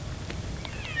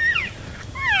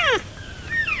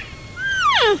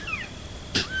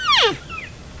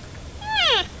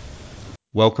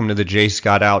Welcome to the J.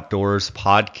 Scott Outdoors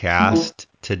podcast.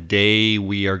 Today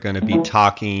we are going to be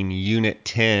talking Unit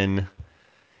 10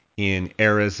 in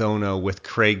Arizona with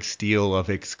Craig Steele of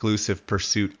Exclusive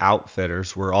Pursuit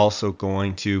Outfitters. We're also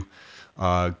going to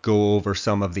go over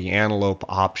some of the antelope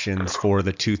options for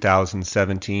the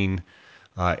 2017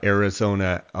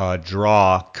 Arizona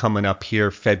draw coming up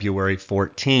here February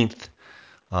 14th.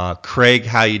 Craig,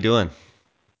 how you doing?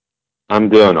 I'm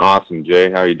doing awesome,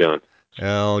 Jay. How are you doing?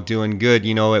 Oh, doing good.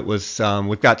 You know, it was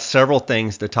we've got several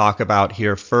things to talk about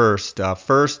here first.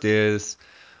 First is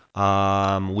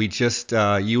we just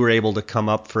you were able to come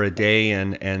up for a day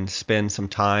and spend some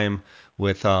time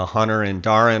with Hunter and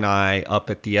Dara and I up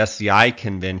at the SCI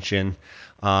convention.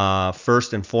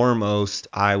 First and foremost,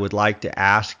 I would like to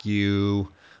ask you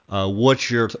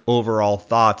what's your overall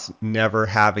thoughts never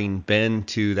having been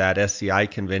to that SCI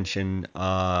convention?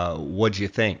 What'd you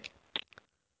think?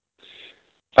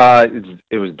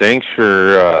 It was dang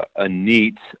sure a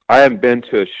neat. I haven't been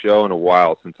to a show in a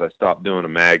while since I stopped doing a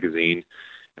magazine,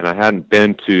 and I hadn't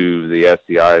been to the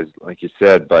SCIs like you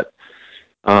said. But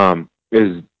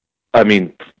is I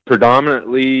mean,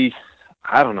 predominantly,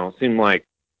 I don't know. It seemed like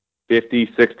 50,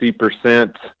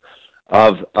 60%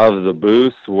 of the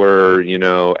booths were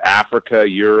Africa,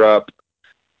 Europe.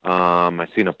 I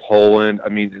seen a Poland. I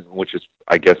mean, which is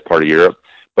I guess part of Europe,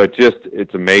 but just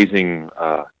it's amazing.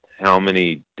 How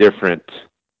many different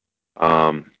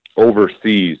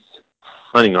overseas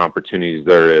hunting opportunities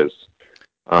there is.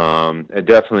 And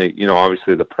definitely,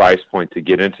 obviously the price point to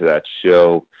get into that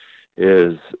show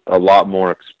is a lot more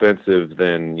expensive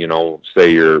than,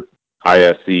 say your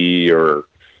ISE or,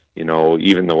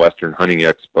 even the Western Hunting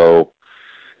Expo.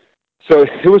 So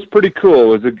it was pretty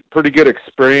cool. It was a pretty good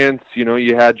experience.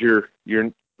 You had your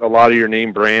a lot of your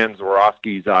name brands,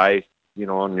 Swarovski's Eye,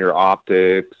 on your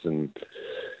optics and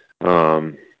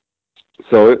um,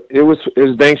 so it was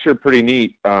dang sure pretty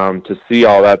neat to see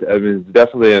all that. I mean, it's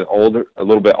definitely a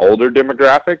little bit older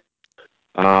demographic.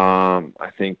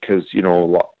 I think because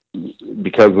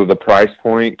of the price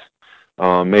point,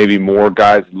 maybe more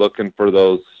guys looking for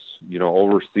those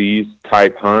overseas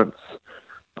type hunts.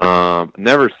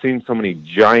 Never seen so many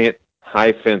giant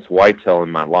high fence whitetail in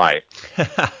my life.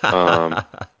 Um,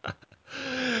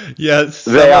 Yeah,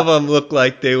 some they of them look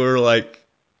like they were like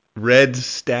red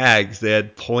stags. They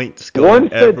had points going One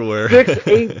said everywhere.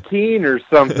 618 or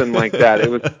something like that. It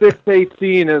was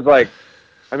 618. It was like,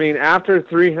 I mean, after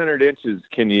 300 inches,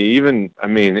 can you even? I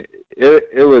mean,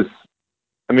 it was.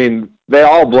 I mean, they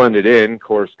all blended in, of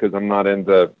course, because I'm not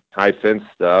into high fence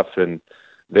stuff, and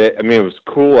I mean, it was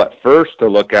cool at first to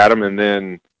look at them, and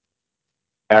then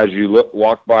as you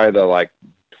walk by the like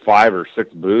 5 or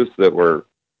 6 booths that were,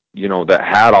 that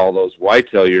had all those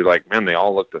whitetail, you're like, man, they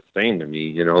all look the same to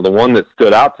me. The one that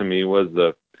stood out to me was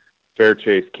the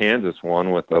Fairchase, Kansas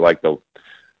one with the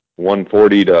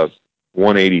 140 to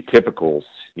 180 typicals,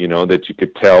 that you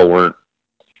could tell weren't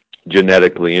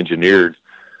genetically engineered.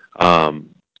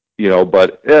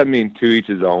 But I mean, to each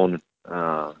his own.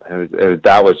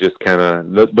 That was just kind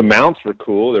of the mounts were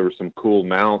cool. There were some cool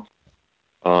mounts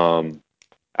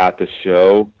at the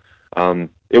show.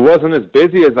 It wasn't as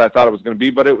busy as I thought it was going to be,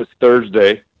 but it was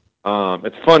Thursday.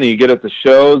 It's funny, you get at the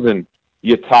shows and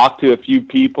you talk to a few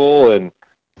people and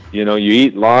you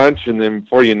eat lunch, and then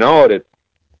before you know it,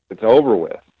 it's over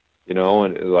with,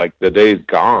 and like the day's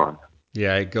gone.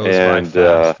 Yeah, it goes by And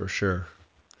fast for sure.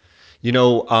 You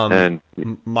know, and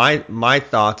my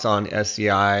thoughts on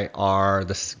SCI are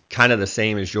kind of the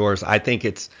same as yours. I think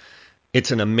it's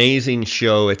an amazing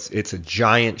show. It's a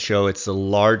giant show. It's the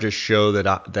largest show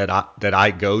that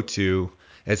I go to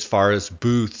as far as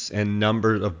booths and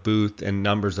numbers of booths and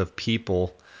numbers of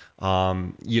people.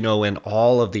 And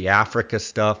all of the Africa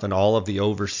stuff and all of the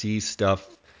overseas stuff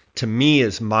to me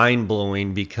is mind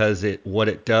blowing because what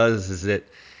it does is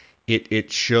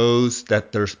it shows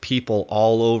that there's people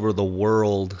all over the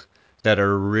world that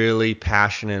are really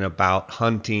passionate about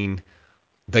hunting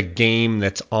the game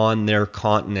that's on their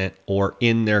continent or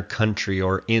in their country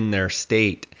or in their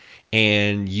state.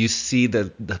 And you see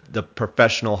the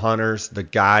professional hunters, the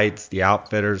guides, the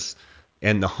outfitters,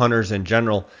 and the hunters in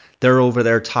general. They're over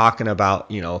there talking about,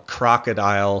 a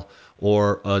crocodile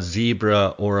or a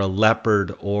zebra or a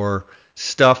leopard or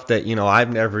stuff that,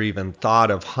 I've never even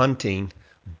thought of hunting.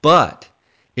 But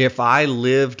if I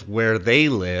lived where they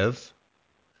live,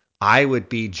 I would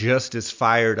be just as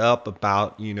fired up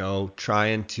about,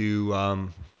 trying to,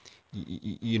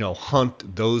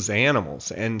 hunt those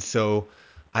animals. And so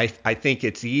I think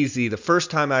it's easy. The first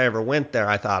time I ever went there,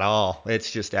 I thought, oh, it's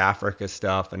just Africa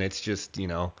stuff and it's just,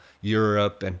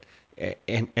 Europe and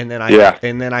then I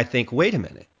yeah, think, wait a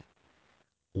minute.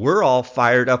 we're all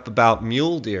fired up about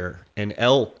mule deer and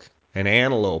elk and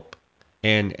antelope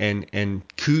and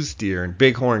coos deer and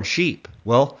bighorn sheep.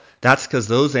 Well, that's because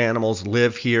those animals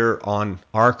live here on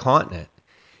our continent.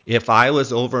 If I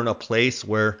was over in a place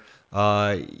where,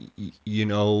 uh,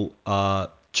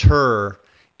 tur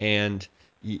and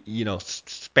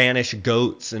Spanish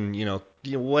goats and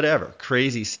whatever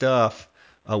crazy stuff,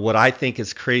 what I think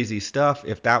is crazy stuff,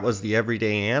 if that was the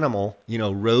everyday animal,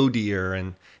 roe deer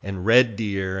and red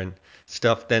deer and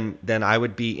stuff, then I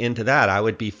would be into that. I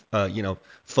would be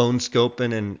phone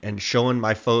scoping and showing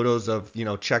my photos of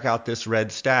check out this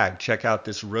red stag, check out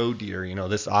this roe deer,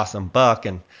 this awesome buck.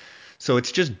 And so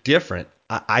it's just different.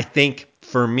 I think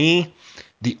for me,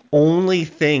 the only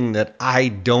thing that I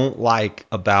don't like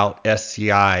about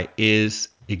SCI is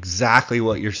exactly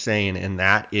what you're saying, and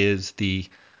that is the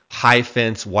high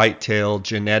fence whitetail,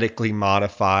 genetically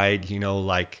modified,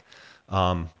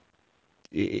 um,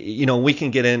 we can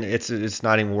get in. It's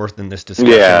not even worth in this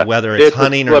discussion Yeah, whether it's it's a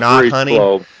hunting or not slippery hunting.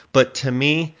 slope. But to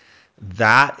me,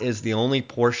 that is the only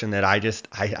portion that I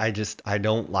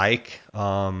don't like.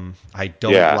 I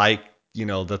don't Yeah. like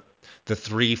the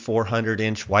 300-400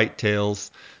 inch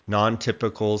whitetails,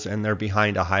 non-typicals, and they're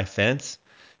behind a high fence.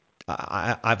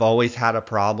 I've always had a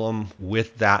problem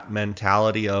with that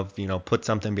mentality of put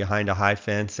something behind a high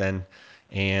fence and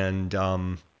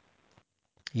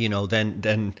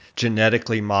then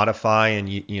genetically modify and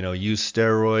use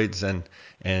steroids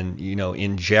and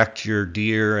inject your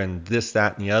deer and this,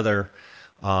 that, and the other.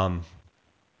 Um,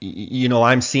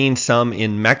 I'm seeing some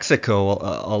in Mexico.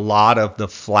 A lot of the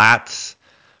flats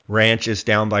ranches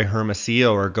down by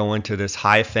Hermosillo are going to this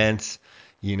high fence,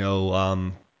 you know,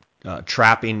 um,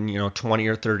 trapping 20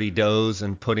 or 30 does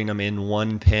and putting them in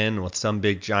one pen with some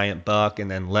big giant buck and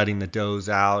then letting the does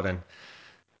out. And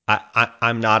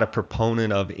I'm not a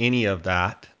proponent of any of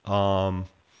that. Hmm.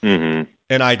 And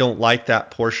I don't like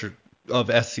that portion of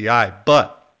SCI,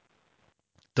 but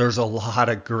there's a lot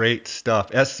of great stuff.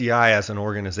 SCI as an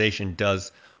organization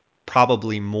does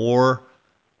probably more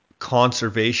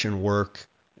conservation work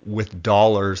with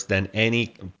dollars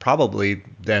probably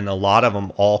than a lot of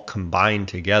them all combined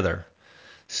together.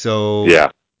 So Yeah.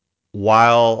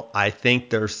 while I think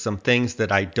there's some things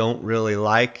that I don't really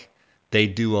like, they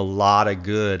do a lot of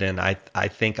good. And I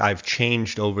think I've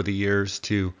changed over the years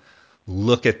to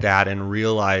look at that and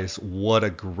realize what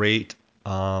a great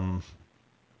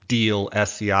deal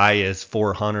SCI is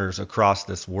for hunters across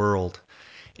this world.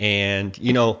 And,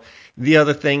 the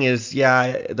other thing is,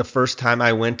 yeah, the first time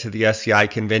I went to the SCI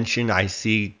convention, I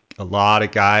see a lot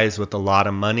of guys with a lot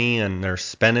of money and they're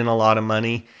spending a lot of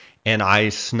money. And I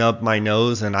snubbed my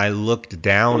nose and I looked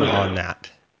down on that.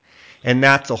 And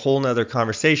that's a whole nother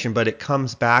conversation, but it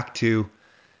comes back to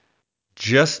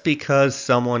just because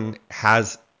someone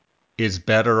is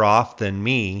better off than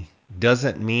me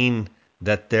doesn't mean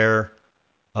that they're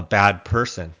a bad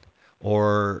person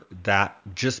or that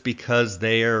just because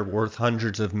they are worth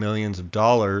hundreds of millions of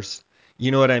dollars, you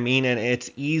know what I mean? And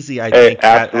it's easy, I Hey, think,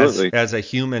 absolutely. as a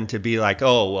human to be like,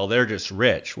 oh, well, they're just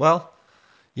rich. Well,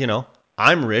 you know,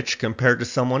 I'm rich compared to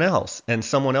someone else, and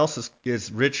someone else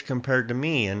is rich compared to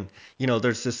me. And,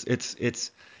 there's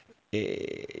this,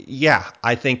 yeah,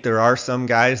 I think there are some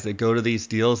guys that go to these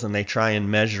deals and they try and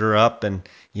measure up and,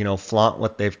 flaunt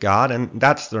what they've got, and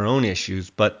that's their own issues.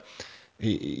 But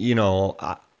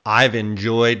I've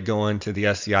enjoyed going to the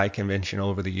SCI convention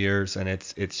over the years, and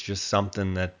it's just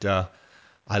something that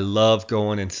I love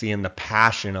going and seeing the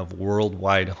passion of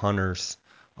worldwide hunters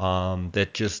that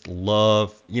just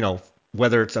love,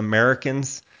 whether it's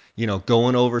Americans,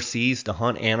 going overseas to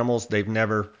hunt animals they've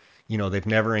never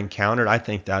encountered. I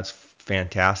think that's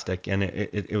fantastic, and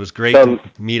it was great to So,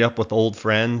 meet up with old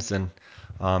friends, and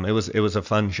it was a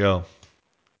fun show.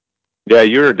 yeah,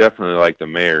 you're definitely like the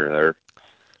mayor there.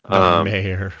 The Um,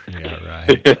 mayor, yeah,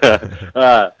 right.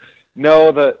 uh,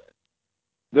 no,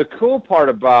 the cool part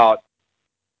about,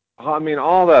 I mean,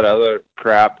 all that other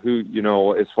crap,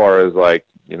 as far as like,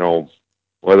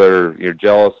 whether you're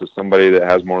jealous of somebody that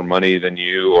has more money than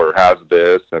you or has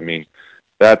this, I mean,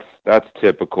 that's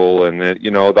typical. And then,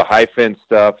 the high fence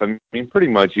stuff, I mean, pretty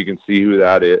much you can see who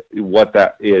that is, what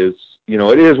that is.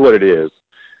 It is what it is.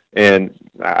 And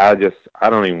I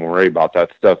don't even worry about that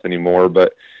stuff anymore.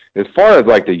 But as far as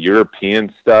like the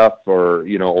European stuff or,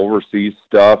 overseas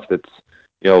stuff, that's,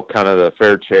 kind of the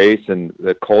fair chase and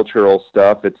the cultural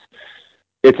stuff, it's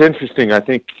interesting. I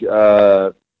think,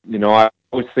 I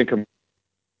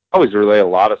always relay a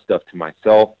lot of stuff to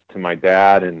myself, to my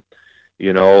dad, and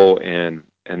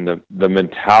and the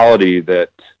mentality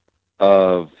that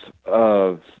of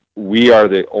we are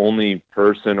the only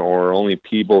person or only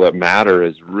people that matter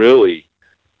is really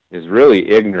is really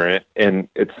ignorant, and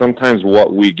it's sometimes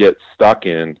what we get stuck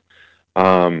in.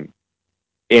 Um,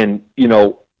 and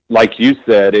like you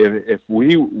said, if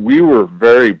we were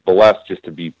very blessed just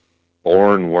to be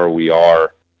born where we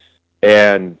are,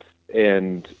 and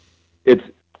it's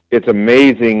it's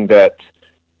amazing that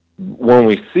when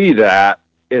we see that,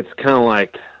 it's kind of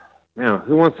like, man,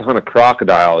 who wants to hunt a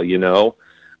crocodile,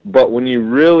 But when you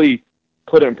really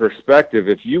put it in perspective,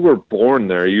 if you were born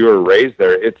there, you were raised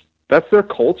there, that's their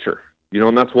culture,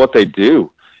 and that's what they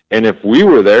do. And if we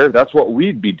were there, that's what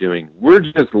we'd be doing. We're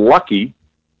just lucky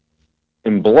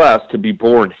and blessed to be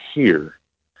born here,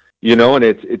 and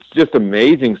it's just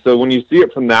amazing. So when you see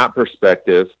it from that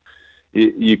perspective,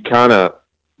 you kind of,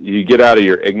 you get out of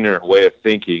your ignorant way of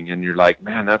thinking, and you're like,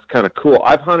 man, that's kind of cool.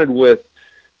 I've hunted with,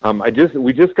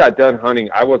 we just got done hunting.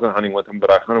 I wasn't hunting with them, but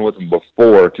I hunted with them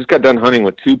before. Just got done hunting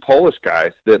with two Polish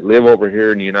guys that live over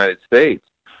here in the United States,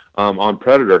 on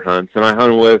predator hunts. And I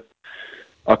hunted with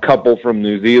a couple from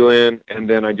New Zealand, and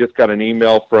then I just got an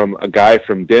email from a guy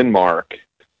from Denmark.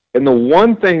 And the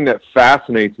one thing that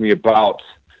fascinates me about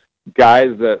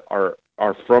guys that are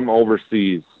from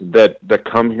overseas that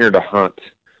come here to hunt,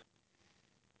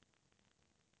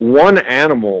 one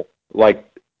animal, like,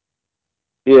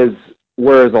 is,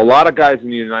 whereas a lot of guys in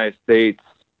the United States,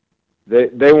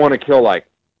 they want to kill like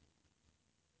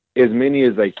as many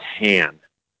as they can,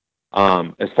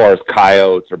 as far as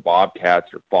coyotes or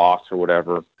bobcats or fox or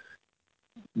whatever.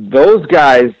 Those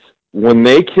guys, when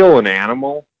they kill an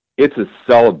animal, it's a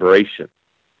celebration.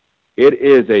 It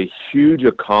is a huge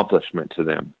accomplishment to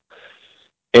them.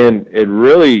 And it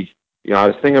really, I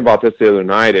was thinking about this the other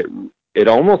night. It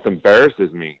almost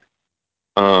embarrasses me,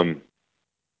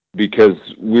 because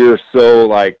we're so,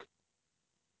 like,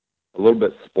 a little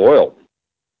bit spoiled.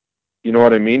 You know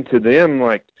what I mean? To them,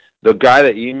 like, the guy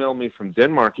that emailed me from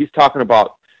Denmark, he's talking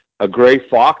about a gray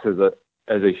fox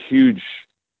as a huge,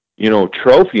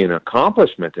 trophy and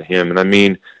accomplishment to him. And I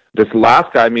mean, this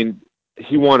last guy,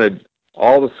 he wanted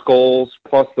all the skulls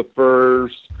plus the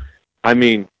furs. I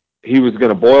mean, he was going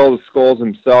to boil the skulls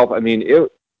himself. I mean,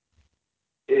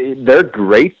 they're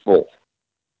grateful.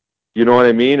 You know what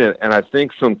I mean? And I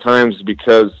think sometimes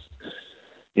because,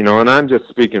 and I'm just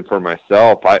speaking for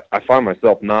myself, I find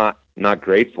myself not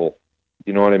grateful.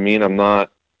 You know what I mean? I'm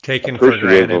not taken for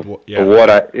granted. For what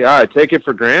I take it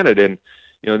for granted. And,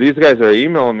 these guys are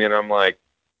emailing me, and I'm like,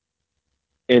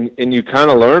 and you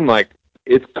kind of learn, like,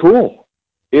 it's cool.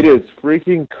 It is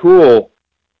freaking cool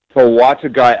to watch a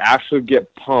guy actually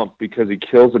get pumped because he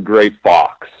kills a great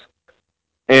fox.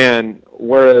 And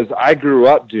whereas I grew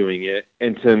up doing it,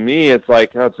 and to me, it's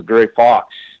like, oh, it's a great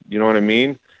fox. You know what I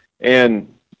mean?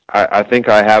 And I think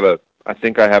I have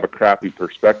a crappy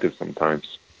perspective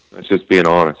sometimes. It's just being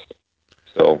honest.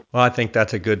 So. Well, I think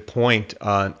that's a good point.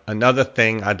 Another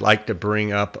thing I'd like to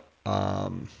bring up,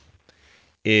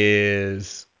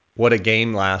 is what a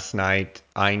game last night.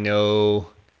 I know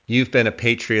you've been a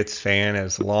Patriots fan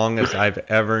as long as I've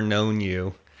ever known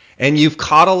you. And you've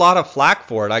caught a lot of flack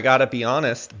for it, I got to be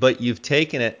honest, but you've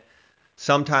taken it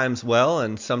sometimes well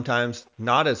and sometimes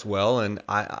not as well, and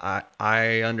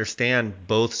I understand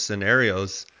both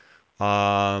scenarios.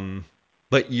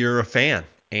 But you're a fan,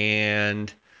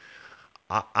 and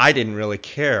I didn't really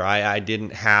care. I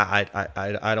didn't have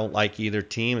I don't like either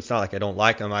team. It's not like I don't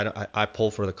like them. I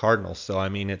pull for the Cardinals, so I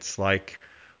mean it's like,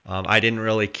 I didn't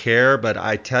really care. But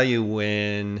I tell you,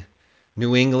 when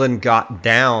New England got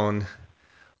down,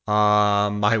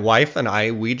 my wife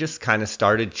and we just kind of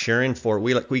started cheering for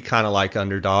it. We kind of like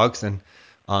underdogs, and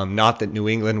not that New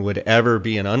England would ever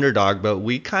be an underdog, but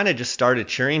we kind of just started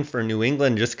cheering for New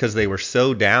England just because they were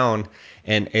so down,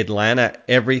 and Atlanta,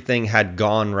 everything had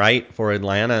gone right for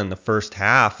Atlanta in the first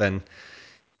half. And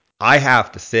I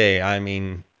have to say, I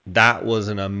mean, that was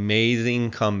an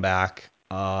amazing comeback.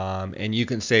 And you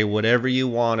can say whatever you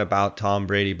want about Tom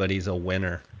Brady, but he's a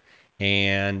winner.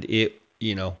 And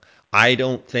I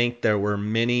don't think there were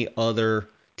many other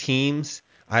teams.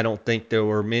 I don't think there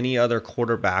were many other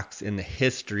quarterbacks in the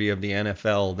history of the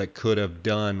NFL that could have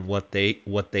done what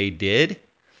they did.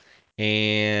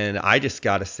 And I just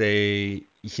got to say,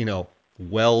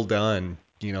 well done,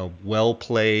 well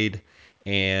played.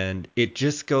 And it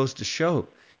just goes to show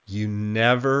you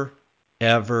never,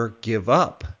 ever give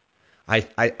up.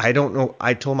 I don't know.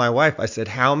 I told my wife, I said,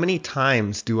 how many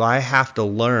times do I have to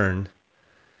learn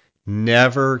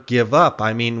never give up?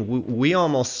 I mean, we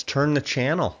almost turned the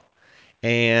channel.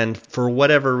 And for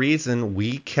whatever reason,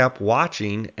 we kept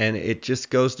watching, and it just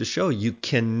goes to show you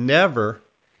can never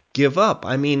give up.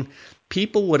 I mean,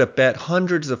 people would have bet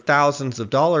hundreds of thousands of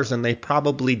dollars, and they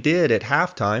probably did at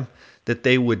halftime, that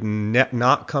they would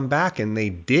not come back, and they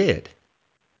did.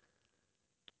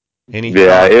 Any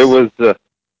Yeah, it thoughts?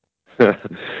 was.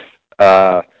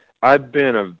 Uh, I've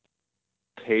been a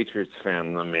Patriots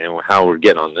fan. I mean, how we're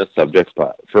getting on this subject,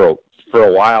 but for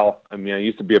a while, I mean, I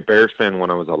used to be a Bears fan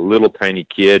when I was a little tiny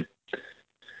kid,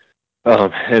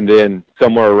 and then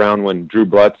somewhere around when Drew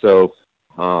Bledsoe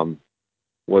um,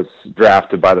 was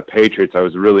drafted by the Patriots, I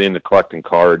was really into collecting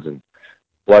cards, and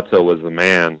Bledsoe was the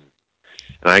man.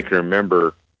 And I can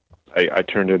remember I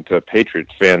turned into a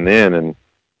Patriots fan then, and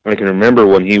I can remember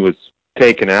when he was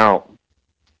taken out,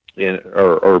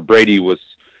 or Brady was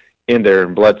in there,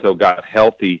 and Bledsoe got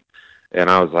healthy, and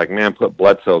I was like, man, put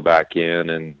Bledsoe back in,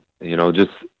 and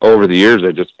just over the years,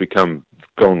 I just become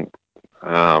going.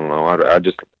 I don't know.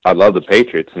 I love the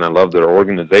Patriots, and I love their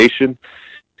organization,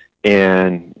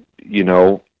 and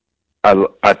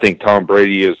I think Tom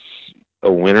Brady is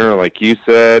a winner, like you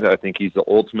said. I think he's the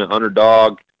ultimate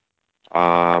underdog.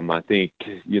 I think,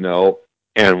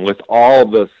 and with all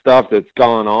the stuff that's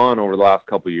gone on over the last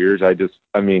couple of years, you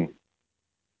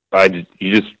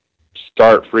just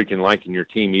start freaking liking your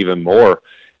team even more.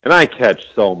 And I catch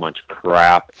so much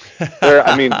crap.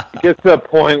 It gets to a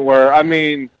point where, I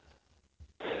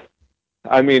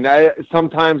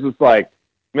sometimes it's like,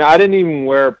 I didn't even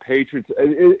wear Patriots.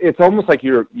 It's almost like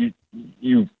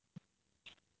you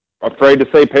afraid to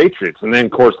say Patriots. And then,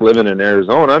 of course, living in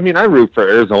Arizona, I root for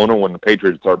Arizona when the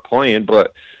Patriots are playing,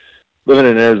 but living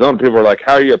in Arizona, people are like,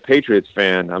 how are you a Patriots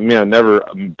fan? I'm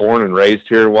born and raised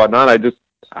here and whatnot.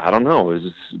 I don't know. It's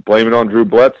just blame it on Drew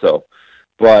Bledsoe.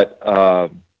 But, I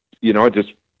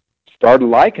just started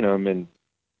liking them and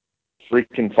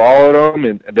freaking followed them.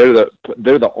 And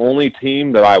they're the only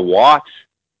team that I watch,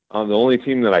 the only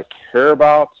team that I care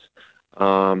about.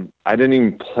 I didn't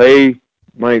even play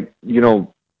my,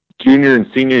 junior and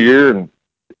senior year in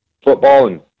football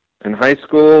and in high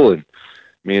school.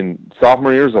 And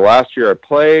sophomore year was the last year I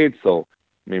played. So,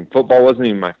 football wasn't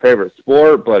even my favorite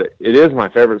sport, but it is my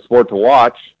favorite sport to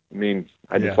watch.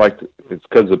 I just liked it. It's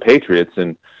because of the Patriots.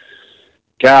 And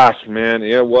gosh, man,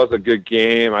 it was a good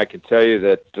game. I can tell you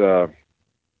that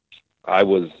I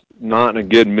was not in a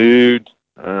good mood.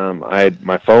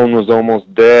 My phone was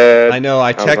almost dead. I know. I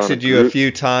I was on a texted you a group. few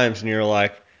times, and you're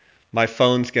like, "My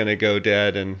phone's gonna go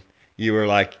dead," and you were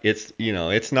like,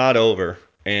 "It's not over."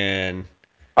 And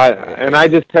I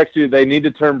just texted you they need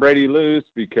to turn Brady loose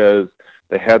because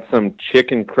they had some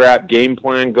chicken crap game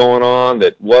plan going on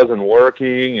that wasn't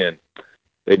working, and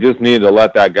they just needed to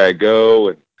let that guy go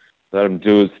and let him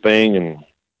do his thing. And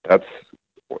that's,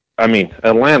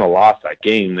 Atlanta lost that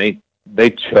game. They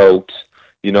choked,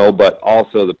 but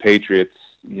also the Patriots,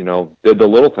 did the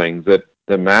little things that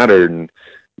mattered. And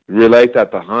relate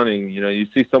that to hunting. You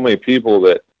see so many people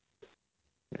that,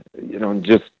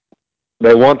 just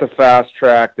they want the fast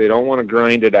track. They don't want to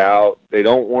grind it out. They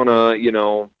don't want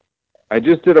to. I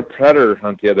just did a predator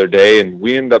hunt the other day, and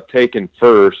we ended up taking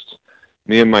first.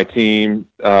 Me and my team,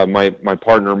 my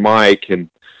partner Mike, and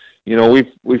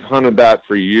we've hunted that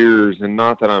for years. And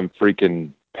not that I'm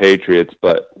freaking Patriots,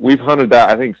 but we've hunted that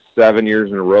I think 7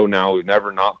 years in a row now. We've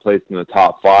never not placed in the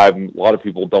top five. A lot of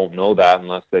people don't know that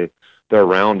unless they're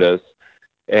around us.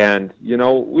 And we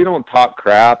don't talk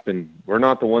crap, and we're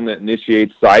not the one that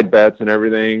initiates side bets and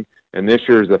everything. And this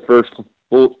year is the first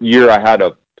full year I had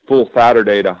a full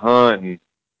Saturday to hunt, and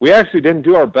we actually didn't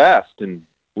do our best, and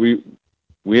we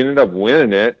ended up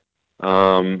winning it.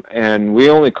 And we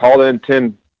only called in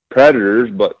 10 predators,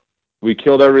 but we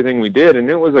killed everything we did, and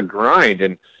it was a grind.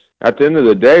 And at the end of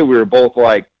the day, we were both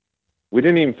like, we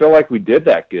didn't even feel like we did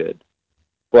that good.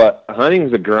 But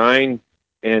hunting's a grind,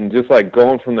 and just like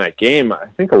going from that game, I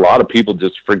think a lot of people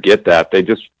just forget that.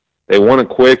 They want it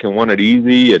quick and want it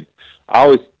easy. And I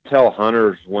always tell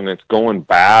hunters when it's going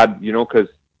bad, because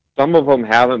some of them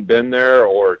haven't been there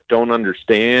or don't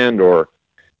understand, or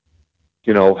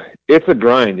it's a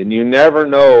grind, and you never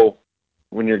know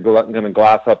when you're going to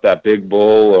glass up that big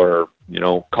bull, or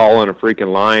calling a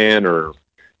freaking lion, or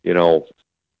you know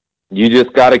you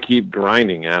just got to keep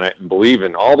grinding at it and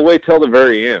believing all the way till the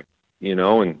very end.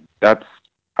 And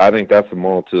I think that's the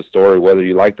moral to the story. Whether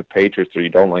you like the Patriots or you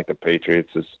don't like the Patriots,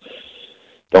 is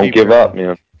don't keep give up, going.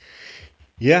 man.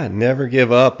 Yeah, never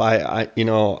give up. I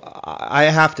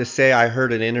have to say I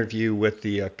heard an interview with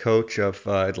the coach of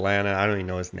Atlanta. I don't even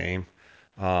know his name.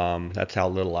 That's how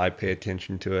little I pay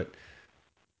attention to it.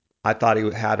 I thought he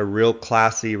had a real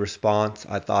classy response.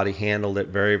 I thought he handled it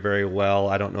very, very well.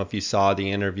 I don't know if you saw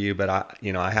the interview, but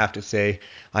I have to say,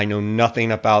 I know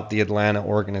nothing about the Atlanta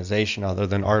organization other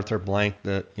than Arthur Blank,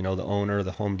 the owner,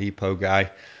 the Home Depot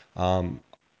guy. Um,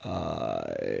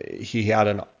 he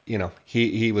had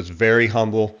he was very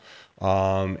humble.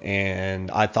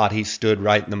 And I thought he stood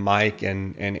right in the mic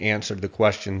and answered the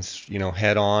questions,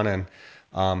 head on. And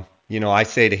I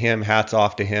say to him, hats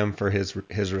off to him for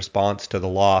his response to the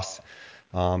loss,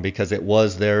 because it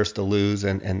was theirs to lose,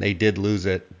 and they did lose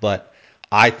it. But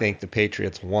I think the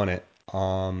Patriots won it.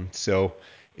 So,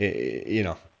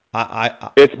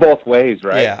 it's both ways,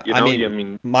 right? yeah, I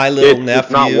mean,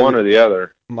 It's not one or the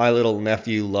other. my little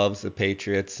nephew loves the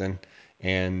Patriots, and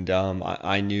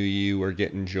I knew you were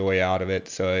getting joy out of it,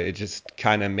 so it just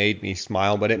kind of made me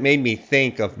smile. But it made me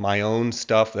think of my own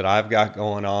stuff that I've got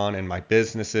going on and my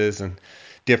businesses and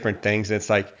different things. It's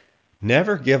like,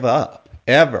 never give up,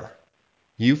 ever.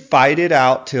 You fight it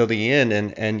out till the end.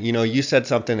 And you said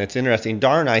something that's interesting.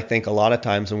 Dar and I think a lot of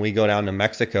times when we go down to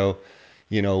Mexico,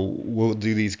 we'll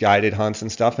do these guided hunts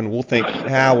and stuff, and we'll think,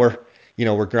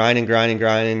 we're grinding,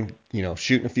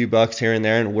 shooting a few bucks here and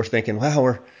there, and we're thinking,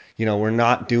 wow, we're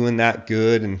not doing that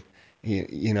good, and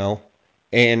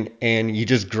and you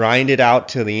just grind it out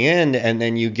to the end, and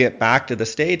then you get back to the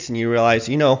States and you realize,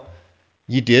 you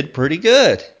did pretty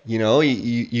good.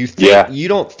 You think, Yeah. you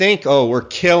don't think, oh, we're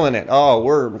killing it. Oh,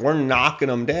 we're knocking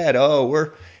them dead.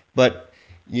 But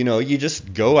you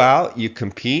just go out, you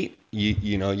compete,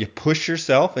 you push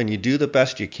yourself and you do the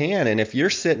best you can. And if you're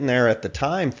sitting there at the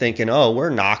time thinking, oh, we're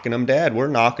knocking them dead, we're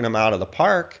knocking them out of the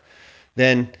park,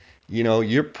 then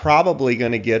you're probably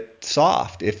going to get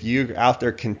soft. If you're out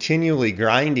there continually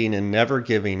grinding and never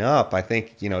giving up, I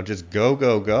think, just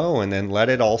go, and then let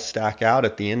it all stack out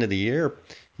at the end of the year.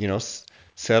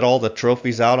 Set all the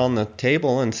trophies out on the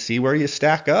table and see where you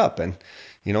stack up. And,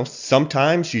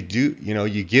 sometimes you do,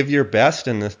 you give your best,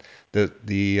 and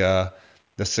the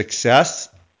success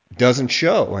doesn't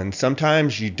show. And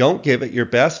sometimes you don't give it your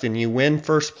best and you win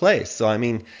first place. So, I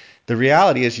mean, the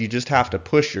reality is you just have to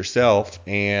push yourself,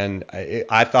 and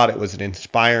I thought it was an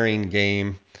inspiring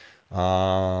game,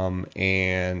 and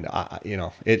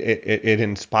it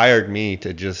inspired me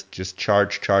to just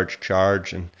charge,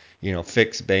 and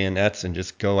fix bayonets and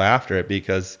just go after it,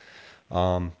 because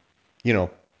they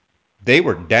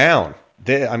were down.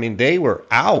 They were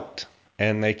out,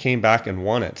 and they came back and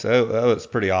won it. So that was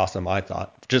pretty awesome, I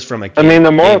thought, just from a The moral game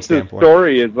of the standpoint.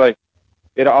 story is like,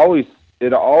 it always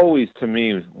to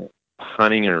me,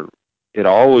 hunting, or it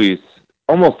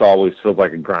almost always feels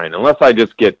like a grind, unless I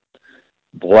just get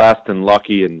blessed and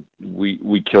lucky and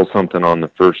we kill something on the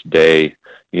first day,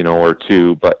 or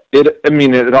two. But it's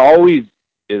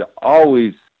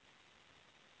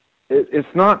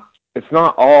not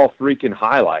all freaking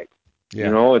highlights.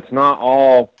 Yeah. It's not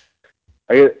all.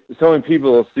 So many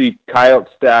people will see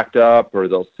coyotes stacked up, or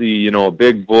they'll see, a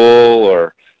big bull,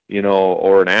 or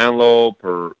or an antelope,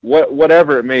 or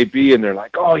whatever it may be, and they're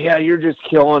like, "Oh yeah, you're just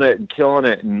killing it," and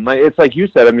it's like you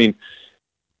said.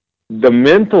 The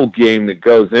mental game that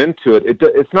goes into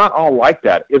it's not all like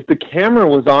that. If the camera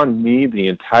was on me the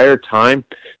entire time,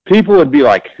 people would be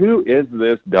like, "Who is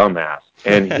this dumbass?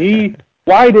 And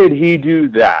why did he do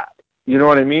that?" You know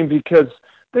what I mean? Because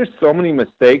there's so many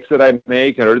mistakes that I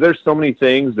make, or there's so many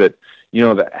things that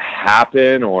that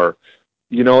happen, or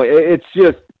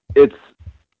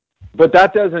but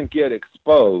that doesn't get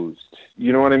exposed.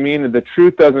 You know what I mean? The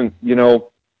truth doesn't. We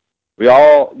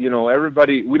all,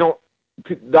 everybody. We don't.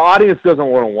 The audience doesn't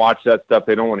want to watch that stuff.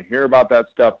 They don't want to hear about that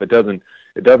stuff. It doesn't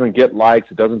get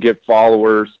likes. It doesn't get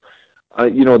followers.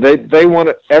 They want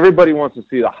to. Everybody wants to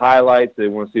see the highlights. They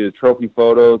want to see the trophy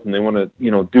photos, and they want to,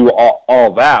 do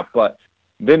all that. But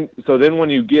then when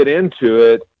you get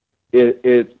into it,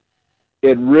 it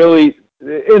really.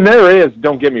 And there is,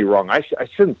 don't get me wrong, I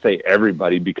shouldn't say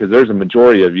everybody, because there's a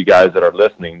majority of you guys that are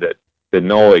listening that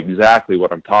know exactly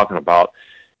what I'm talking about.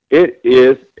 It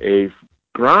is a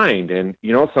grind, and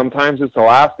sometimes it's the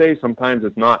last day, sometimes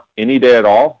it's not any day at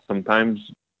all,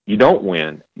 sometimes you don't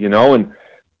win, and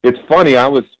it's funny, I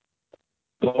was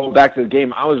going back to the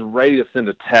game, I was ready to send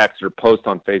a text or post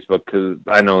on Facebook, because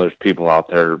I know there's people out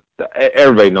there,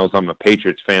 everybody knows I'm a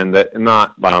Patriots fan, that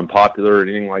not that I'm popular or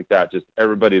anything like that, just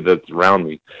everybody that's around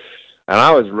me. And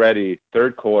I was ready,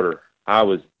 third quarter, I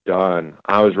was done.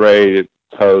 I was ready to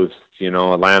post,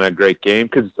 Atlanta, great game,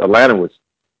 because Atlanta was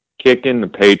kicking the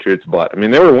Patriots' butt.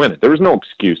 They were winning. There was no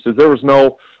excuses. There was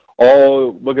no,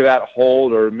 oh, look at that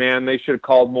hold, or man, they should have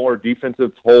called more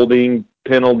defensive holding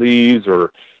penalties,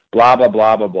 or blah, blah,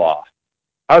 blah, blah, blah.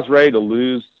 I was ready to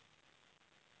lose,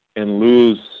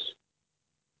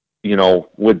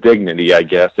 with dignity, I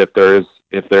guess, if there is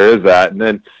that. And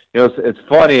then, it's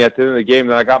funny, at the end of the game,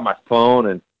 that I got my phone,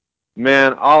 and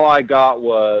man, all I got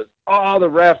was, the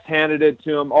refs handed it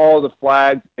to him, all the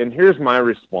flags, and here's my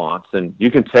response. And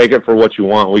you can take it for what you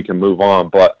want. We can move on.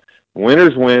 But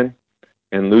winners win,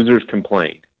 and losers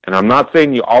complain. And I'm not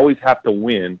saying you always have to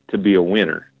win to be a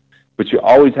winner, but you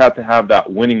always have to have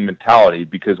that winning mentality,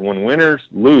 because when winners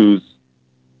lose,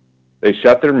 they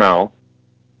shut their mouth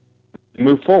and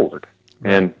move forward.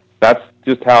 Right. And that's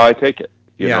just how I take it.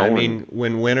 You know? I mean,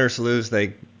 when winners lose,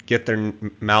 they get their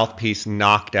mouthpiece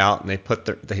knocked out, and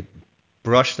they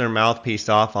brush their mouthpiece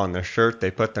off on their shirt. They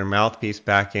put their mouthpiece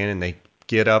back in, and they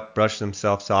get up, brush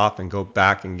themselves off, and go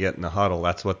back and get in the huddle.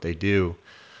 That's what they do.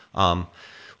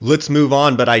 Let's move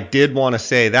on, but I did want to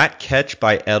say that catch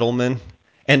by Edelman,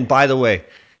 and by the way,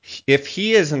 if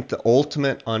he isn't the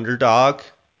ultimate underdog,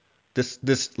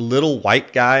 this little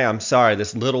white guy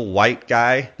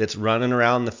that's running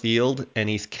around the field and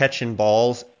he's catching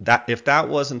balls, that if that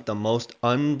wasn't the most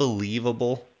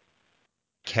unbelievable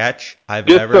catch I've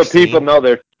ever seen. Just so people know,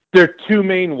 there are two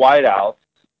main wideouts,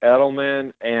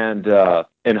 Edelman and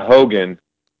Hogan.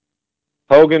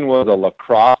 Hogan was a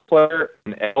lacrosse player,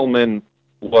 and Edelman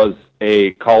was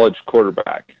a college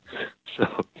quarterback.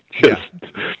 So just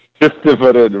to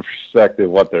put it in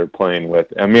perspective what they're playing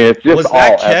with. I mean, it's just was all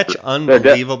that catch effort.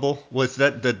 Unbelievable? Was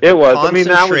that the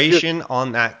concentration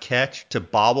on that catch to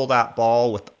bobble that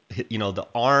ball with, you know, the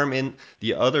arm in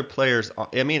the other players?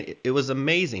 I mean, it was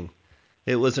amazing.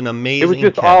 It was an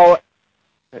amazing catch.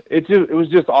 It was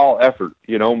just all effort.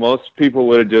 You know, most people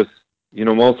would have just, you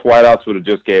know, most wideouts would have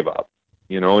just gave up.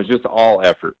 You know, it's just all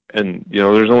effort. And, you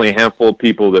know, there's only a handful of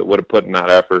people that would have put in that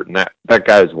effort, and that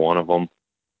guy is one of them.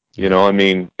 You know, I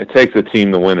mean, it takes a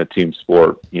team to win a team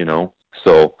sport, you know.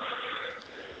 So,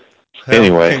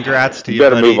 anyway. Congrats to you,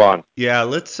 better buddy. Move on. Yeah,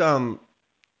 let's, the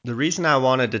reason I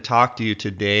wanted to talk to you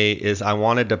today is I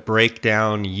wanted to break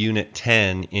down Unit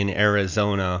 10 in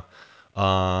Arizona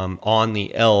on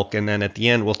the elk, and then at the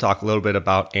end we'll talk a little bit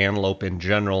about antelope in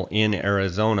general in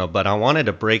Arizona, but I wanted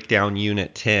to break down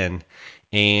Unit 10.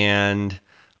 And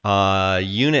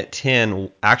Unit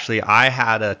 10, actually I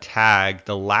had a tag.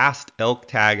 The last elk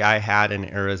tag I had in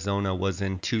Arizona was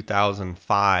in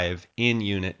 2005 in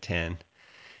Unit 10,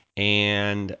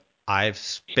 and I've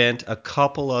spent a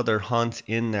couple other hunts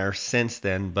in there since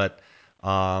then, but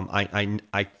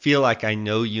I feel like I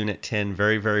know Unit 10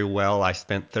 very, very well. I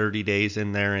spent 30 days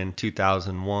in there in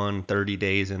 2001, 30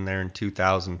 days in there in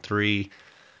 2003,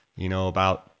 you know,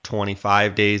 about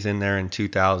 25 days in there in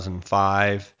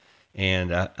 2005,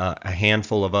 and a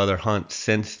handful of other hunts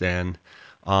since then.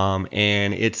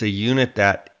 And it's a unit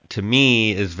that, to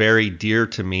me, is very dear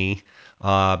to me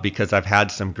because I've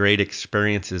had some great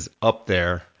experiences up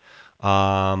there.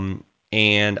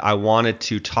 And I wanted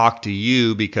to talk to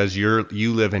you because you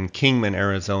live in Kingman,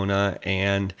 Arizona,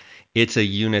 and it's a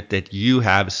unit that you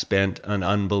have spent an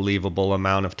unbelievable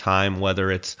amount of time,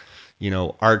 whether it's, you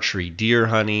know, archery, deer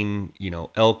hunting, you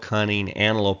know, elk hunting,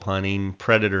 antelope hunting,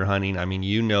 predator hunting. I mean,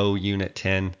 you know Unit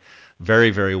 10 very,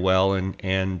 very well,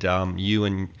 and you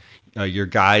and your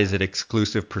guys at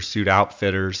Exclusive Pursuit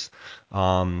Outfitters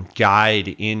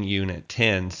guide in Unit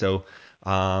 10. So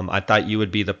I thought you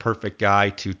would be the perfect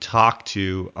guy to talk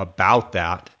to about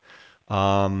that.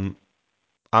 I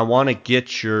want to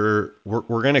get we're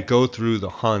going to go through the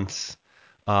hunts.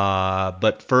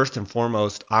 But first and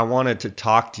foremost, I wanted to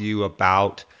talk to you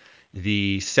about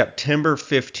the September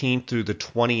 15th through the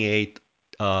 28th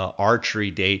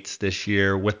archery dates this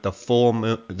year, with the full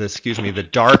moon, the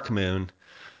dark moon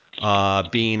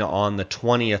being on the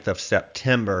 20th of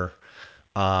September.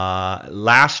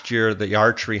 Last year, the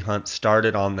archery hunt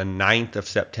started on the 9th of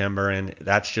September, and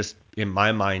that's just, in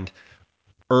my mind,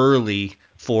 early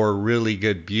for really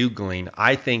good bugling.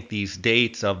 I think these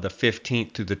dates of the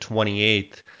 15th to the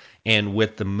 28th, and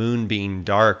with the moon being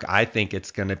dark, I think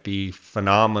it's going to be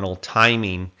phenomenal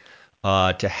timing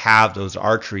to have those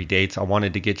archery dates. I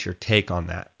wanted to get your take on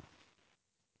that.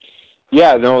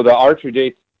 Yeah, no, the archery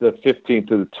dates, the 15th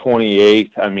to the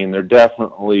 28th, I mean, they're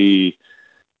definitely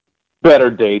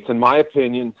better dates, in my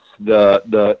opinion. I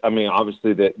mean,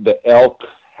 obviously the elk,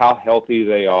 how healthy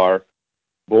they are,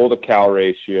 bull to cow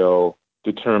ratio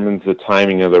determines the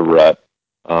timing of the rut.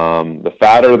 The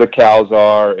fatter the cows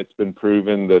are, it's been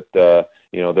proven that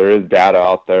you know, there is data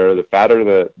out there. The fatter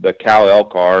the cow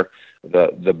elk are,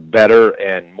 the better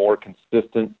and more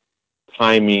consistent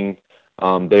timing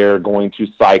they're going to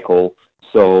cycle.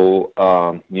 So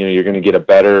you know, you're going to get a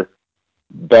better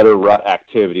rut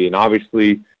activity, and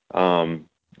obviously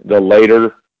the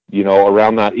later, you know,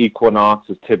 around that equinox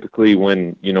is typically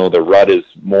when, you know, the rut is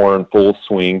more in full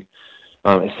swing.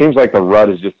 It seems like the rut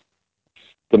is just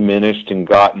diminished and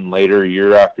gotten later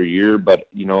year after year, but,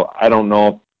 you know, I don't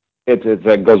know. It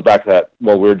goes back to that,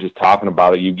 what we were just talking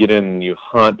about. You get in and you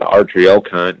hunt the archery elk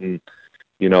hunt, and,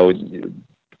 you know,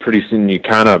 pretty soon you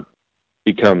kind of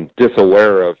become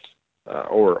disaware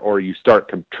or you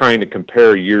start trying to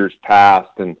compare years past,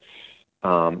 and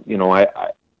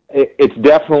it's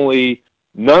definitely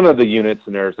none of the units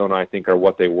in Arizona I think are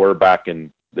what they were back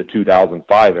in the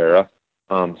 2005 era,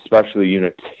 especially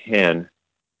Unit 10.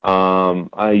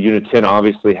 Unit 10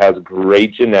 obviously has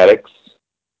great genetics.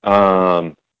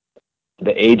 The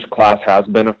age class has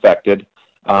been affected.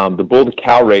 The bull to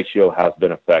cow ratio has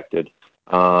been affected.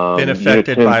 Been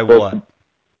affected by what?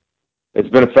 It's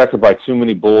been affected by too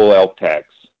many bull elk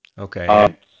tags.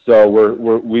 Okay.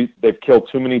 So they've killed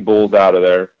too many bulls out of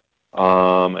there,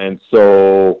 and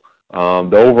so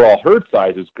the overall herd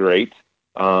size is great,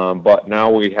 but now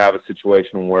we have a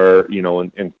situation where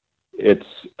it's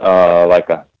like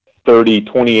a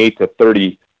 28 to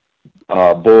 30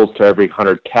 bulls to every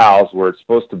 100 cows, where it's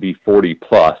supposed to be 40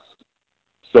 plus.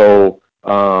 So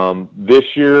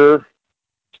this year,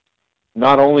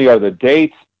 not only are the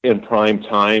dates in prime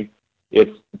time,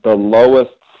 it's the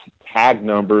lowest tag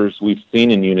numbers we've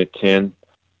seen in Unit 10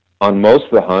 on most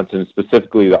of the hunts, and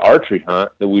specifically the archery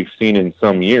hunt, that we've seen in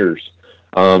some years.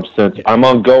 Since I'm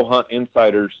on Go Hunt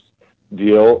Insiders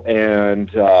deal,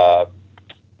 and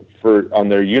on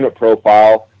their unit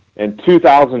profile, and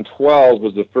 2012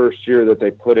 was the first year that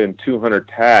they put in 200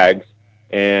 tags.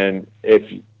 And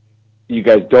if you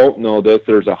guys don't know this,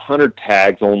 there's 100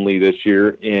 tags only this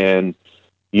year in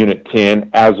Unit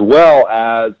 10, as well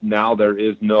as now there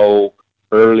is no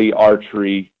early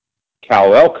archery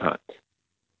cow elk hunt.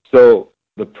 So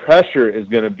the pressure is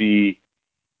going to be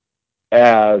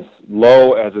as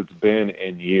low as it's been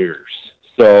in years.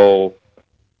 So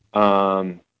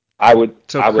Craig,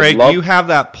 you have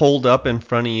that pulled up in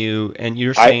front of you, and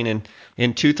you're saying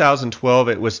in 2012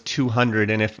 it was 200,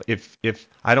 and if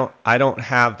I don't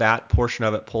have that portion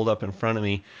of it pulled up in front of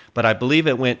me, but I believe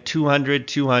it went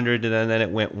 200, and then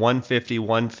it went 150,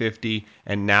 150,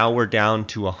 and now we're down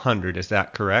to 100. Is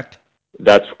that correct?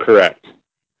 That's correct.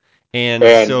 And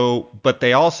so, but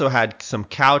they also had some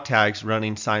cow tags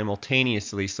running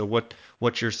simultaneously. So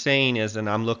what you're saying is, and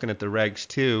I'm looking at the regs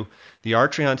too, the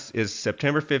archery hunt is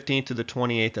September 15th to the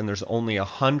 28th, and there's only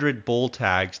 100 bull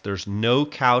tags. There's no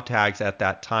cow tags at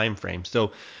that time frame.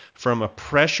 So from a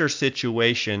pressure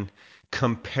situation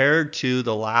compared to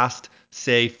the last,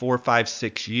 say, 4, 5,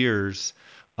 6 years,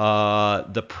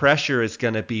 the pressure is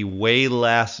going to be way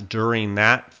less during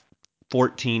that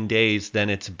 14 days than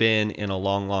it's been in a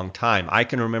long, long time. I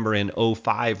can remember in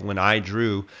 05 when I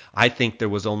drew, I think there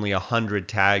was only 100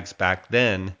 tags back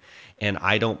then, and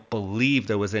I don't believe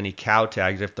there was any cow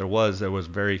tags. If there was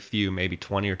very few, maybe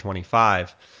 20 or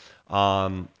 25.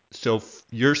 So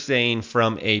you're saying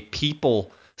from a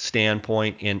people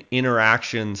standpoint and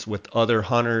interactions with other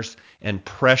hunters and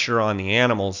pressure on the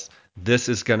animals, this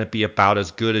is going to be about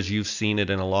as good as you've seen it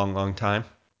in a long, long time?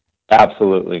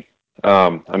 Absolutely.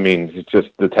 It's just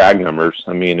the tag numbers.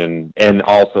 And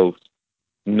also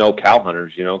no cow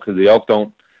hunters, because the elk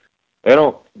they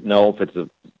don't know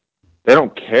they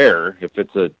don't care if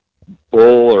it's a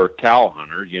bull or cow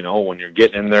hunter. When you're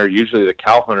getting in there, usually the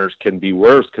cow hunters can be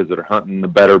worse because they're hunting the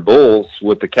better bulls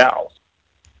with the cows.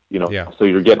 So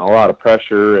you're getting a lot of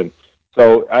pressure. And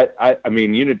so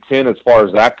Unit 10, as far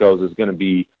as that goes, is going to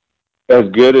be as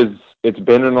good as it's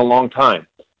been in a long time.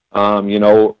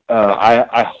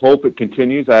 I hope it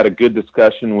continues. I had a good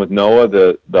discussion with Noah,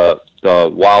 the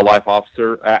wildlife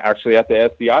officer, actually at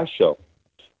the SCI show.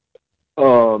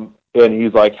 And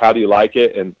he's like, "How do you like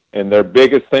it?" And their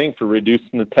biggest thing for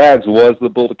reducing the tags was the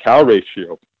bull to cow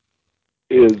ratio.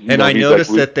 I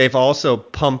noticed that they've also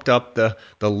pumped up the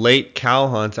late cow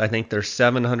hunts. I think there's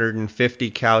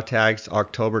 750 cow tags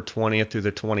October 20th through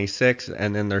the 26th,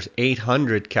 and then there's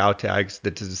 800 cow tags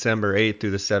that's December 8th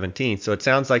through the 17th. So it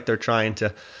sounds like they're trying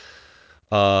to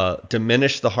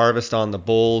diminish the harvest on the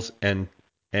bulls and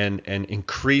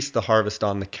increase the harvest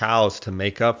on the cows to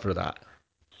make up for that.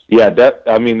 Yeah,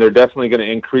 they're definitely going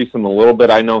to increase them a little bit.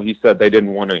 I know he said they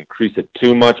didn't want to increase it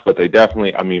too much, but they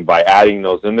definitely, by adding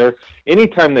those in there,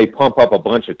 anytime they pump up a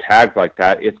bunch of tags like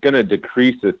that, it's going to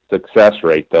decrease its success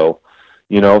rate, though.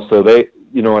 So they,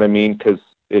 what I mean, because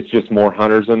it's just more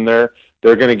hunters in there.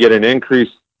 They're going to get an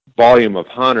increased volume of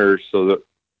hunters, so that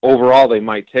overall they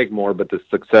might take more, but the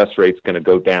success rate's going to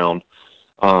go down.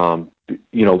 Most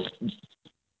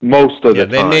of the time.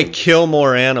 They may kill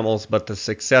more animals, but the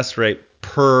success rate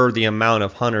per the amount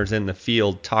of hunters in the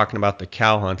field, talking about the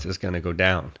cow hunts, is going to go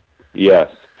down.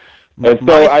 Yes. And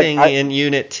my thing in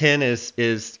Unit 10 is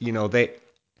they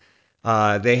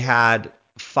had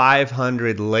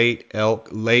 500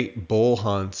 late bull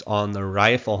hunts on the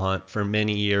rifle hunt for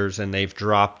many years, and they've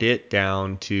dropped it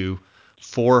down to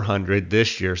 400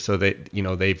 this year. So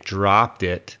they've dropped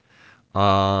it.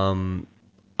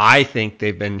 I think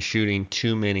they've been shooting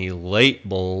too many late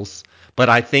bulls. But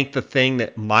I think the thing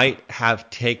that might have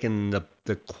taken the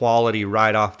quality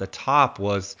right off the top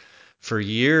was for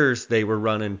years they were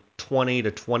running 20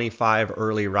 to 25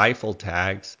 early rifle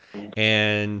tags,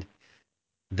 and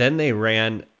then they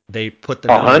put the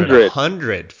number at 100.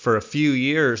 100 for a few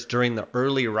years during the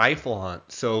early rifle hunt.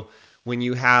 So when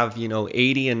you have,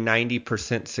 80 and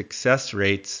 90% success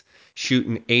rates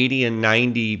shooting 80 and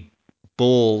 90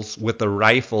 bulls with a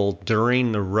rifle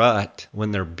during the rut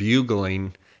when they're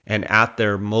bugling and at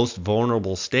their most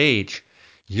vulnerable stage,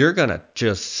 you're going to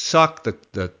just suck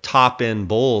the top end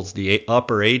bulls, the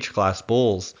upper age class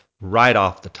bulls, right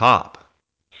off the top.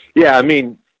 Yeah, I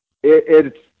mean,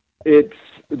 it's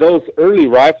those early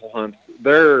rifle hunts.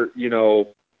 They're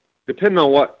depending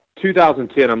on what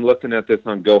 2010. I'm looking at this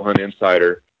on Go Hunt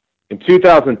Insider. In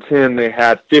 2010, they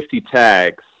had 50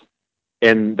 tags,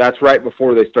 and that's right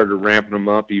before they started ramping them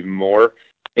up even more.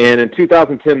 And in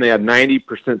 2010, they had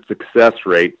 90% success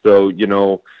rate. So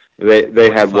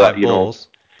they had what bulls.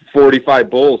 45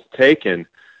 bulls taken,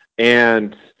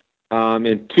 and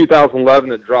in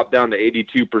 2011, it dropped down to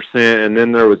 82%, and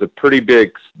then there was a pretty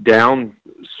big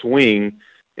downswing.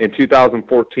 In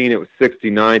 2014, it was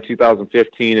 69.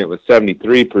 2015, it was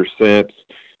 73%.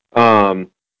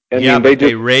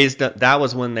 They raised it. That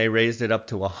was when they raised it up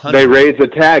to 100. They raised the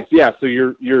tags, yeah. So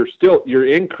you're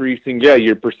increasing, yeah.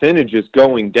 Your percentage is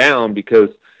going down because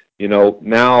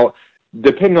now,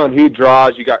 depending on who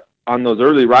draws, you got on those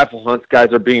early rifle hunts,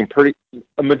 guys are being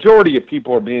a majority of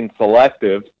people are being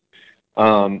selective.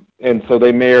 And so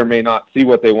they may or may not see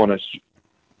what they want to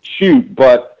shoot,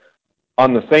 but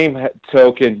on the same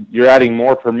token, you're adding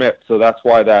more permits, so that's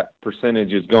why that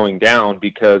percentage is going down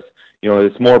because,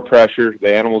 it's more pressure.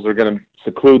 The animals are going to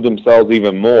seclude themselves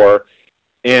even more,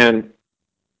 and,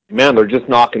 man, they're just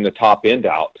knocking the top end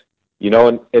out.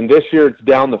 And this year it's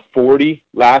down to 40.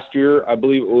 Last year, I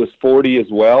believe it was 40 as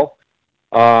well.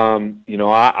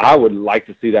 I would like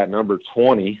to see that number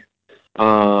 20.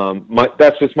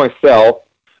 That's just myself.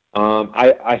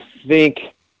 I think,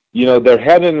 they're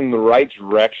heading in the right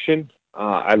direction.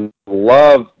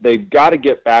 They've got to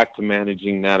get back to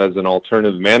managing that as an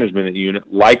alternative management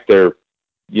unit, like their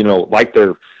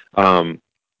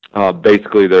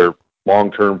basically their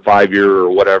long-term 5-year or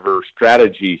whatever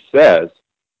strategy says,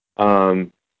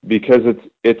 because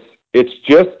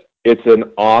it's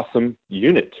an awesome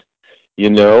unit.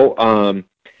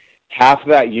 Half of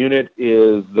that unit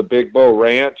is the Big Bow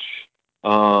Ranch,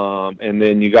 and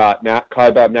then you got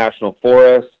Kaibab National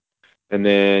Forest, and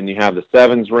then you have the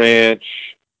Sevens Ranch,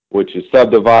 which is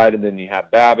subdivided, and then you have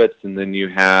Babbitt's, and then you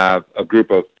have a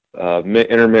group of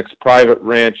intermixed private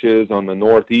ranches on the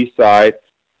northeast side.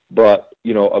 But,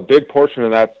 a big portion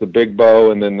of that's the Big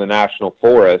Bow and then the National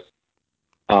Forest.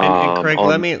 And Craig,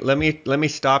 let me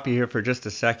stop you here for just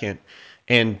a second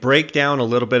and break down a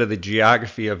little bit of the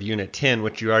geography of Unit 10,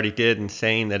 which you already did in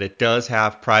saying that it does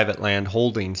have private land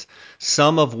holdings,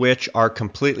 some of which are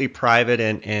completely private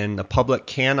and the public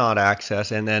cannot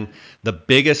access. And then the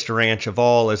biggest ranch of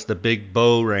all is the Big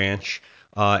Bow Ranch,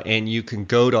 and you can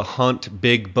go to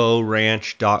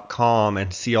huntbigbowranch.com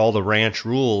and see all the ranch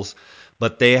rules,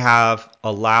 but they have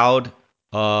allowed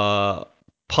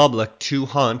public to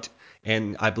hunt,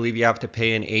 and I believe you have to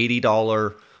pay an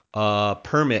 $80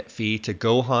 permit fee to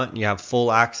go hunt, and you have full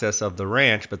access of the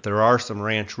ranch, but there are some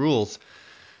ranch rules.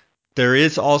 There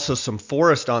is also some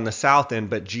forest on the south end,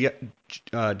 but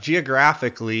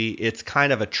geographically, it's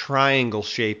kind of a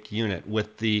triangle-shaped unit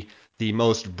with the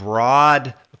most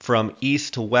broad from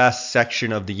east to west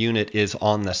section of the unit is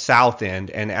on the south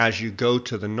end, and as you go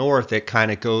to the north, it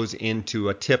kind of goes into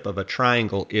a tip of a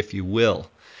triangle, if you will.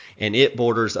 And it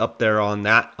borders up there on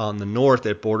the north.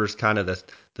 It borders kind of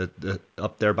the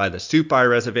up there by the Supai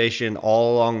Reservation.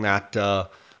 All along that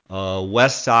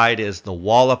west side is the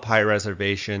Wallapai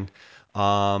Reservation.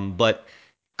 But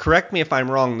correct me if I'm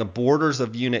wrong, the borders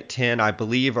of Unit 10, I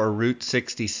believe, are Route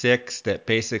 66 that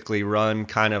basically run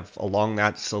kind of along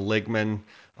that Seligman,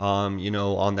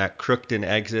 on that Crookton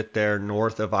exit there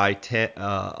north of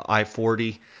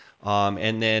I-40.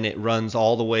 And then it runs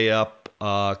all the way up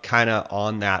kind of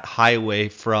on that highway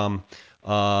from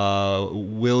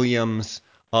Williams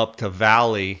up to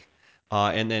Valley,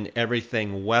 and then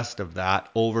everything west of that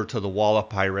over to the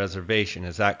Wallapai Reservation.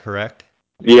 Is that correct?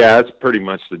 Yeah, that's pretty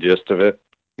much the gist of it.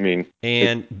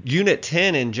 And Unit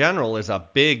 10 in general is a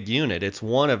big unit. It's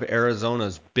one of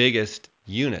Arizona's biggest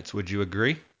units. Would you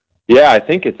agree? Yeah, I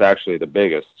think it's actually the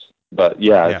biggest. But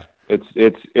yeah. It's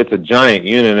a giant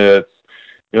unit. It's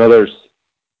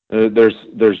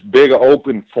there's big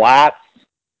open flats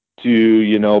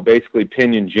to basically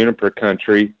pinyon juniper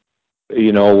country.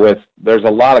 there's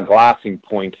a lot of glassing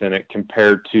points in it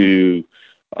compared to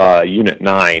Unit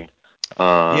 9,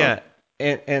 Yeah,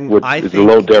 and which I is a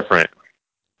little think different.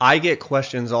 I get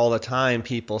questions all the time,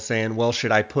 people saying, "Well,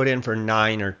 should I put in for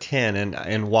 9 or 10?"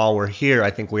 And while we're here, I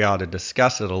think we ought to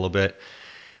discuss it a little bit.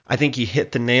 I think you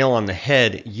hit the nail on the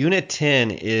head. Unit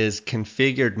 10 is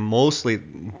configured mostly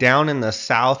down in the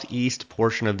southeast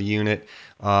portion of the unit,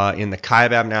 in the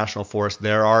Kaibab National Forest.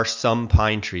 There are some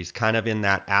pine trees, kind of in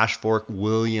that Ashfork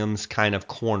Williams kind of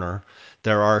corner.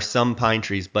 There are some pine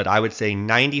trees, but I would say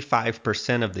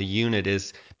 95% of the unit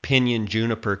is pinyon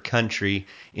juniper country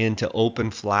into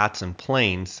open flats and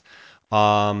plains.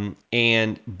 But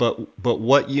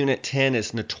what Unit 10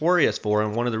 is notorious for,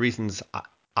 and one of the reasons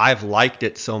I've liked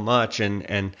it so much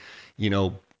and you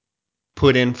know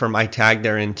put in for my tag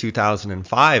there in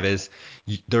 2005 is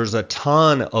there's a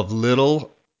ton of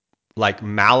little like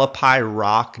Malapai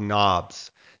rock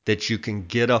knobs that you can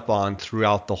get up on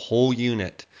throughout the whole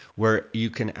unit where you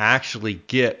can actually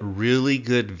get really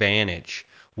good vantage.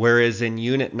 Whereas in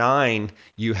Unit 9,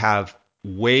 you have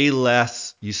way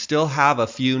less, you still have a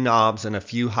few knobs and a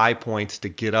few high points to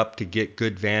get up to get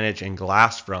good vantage and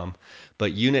glass from.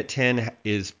 But Unit 10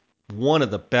 is one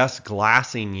of the best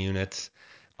glassing units,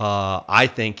 I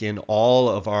think, in all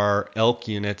of our elk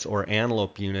units or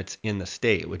antelope units in the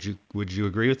state. Would you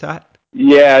agree with that?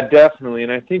 Yeah, definitely.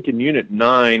 And I think in Unit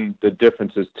 9, the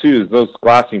difference is too, is those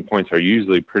glassing points are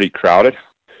usually pretty crowded.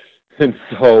 And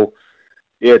so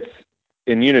it's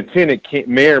in Unit 10,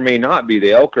 may or may not be.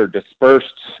 The elk are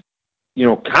dispersed,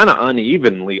 kind of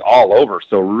unevenly all over.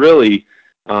 So really,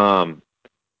 um,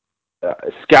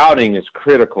 scouting is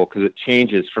critical because it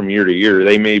changes from year to year.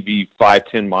 They may be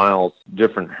 5-10 miles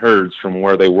different herds from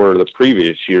where they were the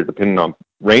previous year, depending on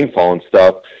rainfall and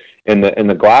stuff. And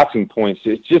the glassing points,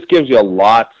 it just gives you a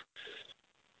lot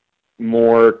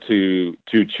more to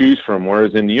choose from.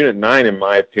 Whereas in Unit 9, in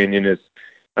my opinion,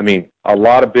 a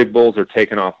lot of big bulls are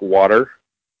taken off water,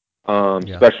 Yeah.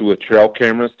 especially with trail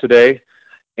cameras today.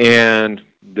 And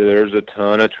there's a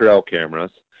ton of trail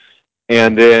cameras.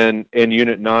 And then in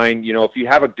Unit 9, if you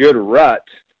have a good rut,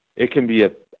 it can be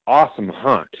an awesome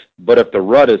hunt. But if the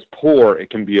rut is poor, it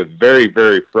can be a very,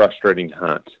 very frustrating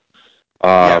hunt.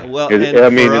 Yeah, well, and for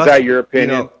Is us, that your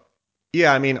opinion?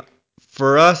 yeah, I mean,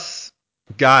 for us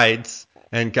guides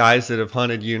and guys that have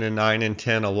hunted Unit 9 and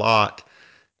 10 a lot,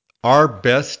 our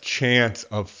best chance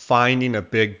of finding a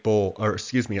big bull, or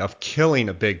excuse me, of killing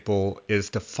a big bull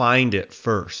is to find it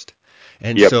first.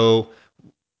 And Yep. so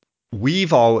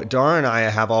Dara and I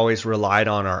have always relied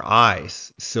on our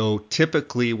eyes. So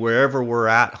typically, wherever we're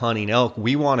at hunting elk,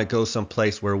 we want to go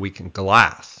someplace where we can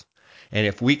glass. And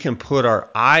if we can put our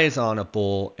eyes on a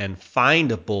bull and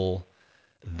find a bull,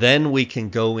 then we can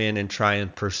go in and try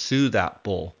and pursue that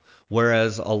bull.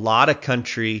 Whereas a lot of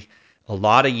country, a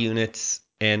lot of units,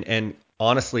 and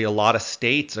honestly, a lot of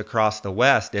states across the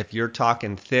West, if you're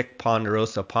talking thick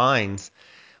ponderosa pines,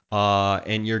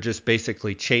 and you're just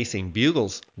basically chasing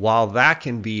bugles, while that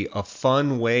can be a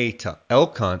fun way to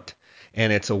elk hunt,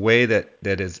 and it's a way that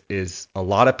is a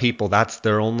lot of people, that's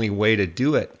their only way to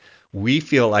do it. We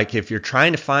feel like if you're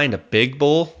trying to find a big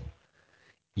bull,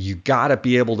 you got to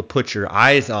be able to put your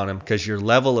eyes on them because your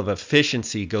level of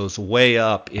efficiency goes way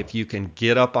up if you can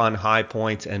get up on high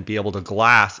points and be able to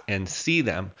glass and see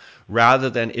them, rather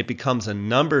than it becomes a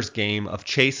numbers game of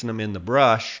chasing them in the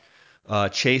brush,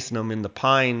 chasing them in the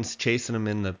pines, chasing them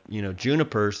in the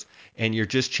junipers, and you're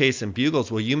just chasing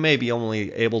bugles. Well, you may be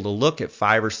only able to look at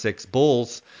 5 or 6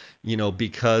 bulls,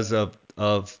 because of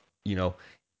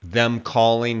them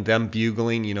calling, them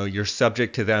bugling, you're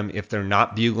subject to them. If they're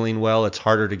not bugling well, it's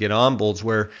harder to get on bulls.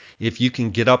 Where if you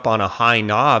can get up on a high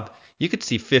knob, you could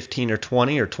see 15 or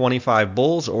 20 or 25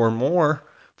 bulls or more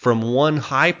from one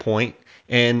high point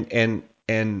and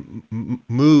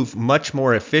move much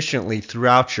more efficiently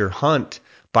throughout your hunt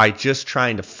by just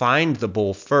trying to find the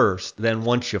bull first. Then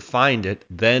once you find it,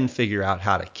 then figure out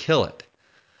how to kill it.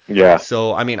 Yeah.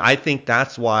 So, I mean, I think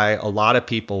that's why a lot of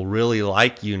people really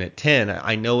like Unit 10.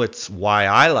 I know it's why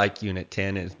I like Unit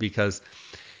 10 is because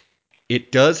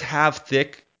it does have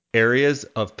thick areas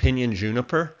of pinyon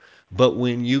juniper, but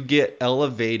when you get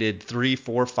elevated 3,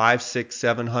 4, 5, 6,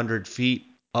 700 feet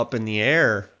up in the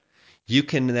air, you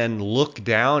can then look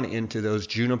down into those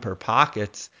juniper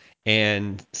pockets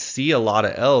and see a lot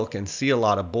of elk and see a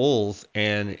lot of bulls,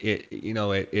 and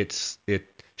it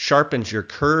sharpens your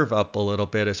curve up a little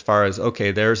bit as far as,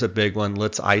 okay, there's a big one,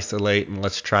 let's isolate and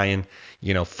let's try and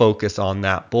focus on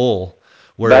that bull.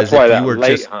 That's Whereas why if you that were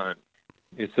late just hunt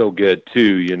is so good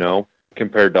too,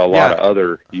 compared to a lot yeah, of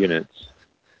other units.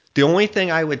 The only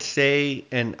thing I would say,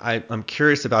 and I'm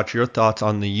curious about your thoughts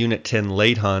on the Unit 10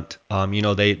 late hunt.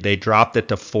 They dropped it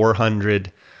to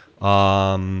 400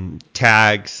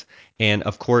 tags, and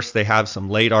of course they have some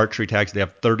late archery tags. They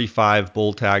have 35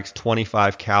 bull tags,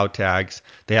 25 cow tags.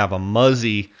 They have a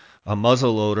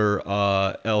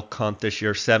muzzleloader elk hunt this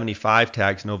year, 75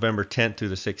 tags, November 10th through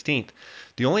the 16th.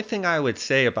 The only thing I would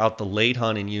say about the late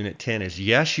hunt in Unit 10 is,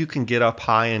 yes, you can get up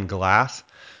high in glass,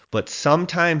 but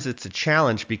sometimes it's a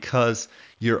challenge because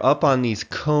you're up on these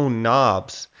cone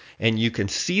knobs and you can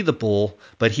see the bull,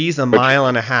 but he's a mile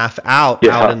and a half out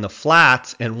Yeah. in the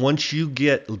flats. And once you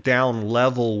get down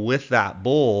level with that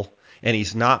bull and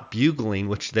he's not bugling,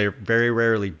 which they're very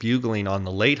rarely bugling on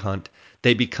the late hunt,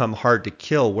 they become hard to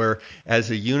kill. Where as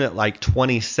a unit like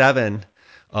 27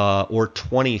 or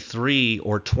 23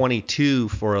 or 22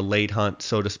 for a late hunt,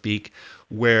 so to speak,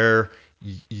 where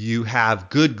you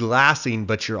have good glassing,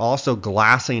 but you're also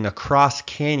glassing across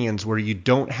canyons where you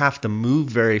don't have to move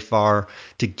very far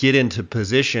to get into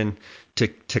position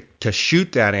to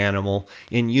shoot that animal.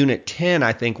 In Unit 10,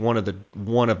 I think one of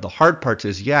the hard parts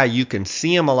is, yeah, you can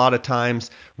see them a lot of times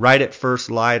right at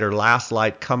first light or last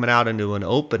light coming out into an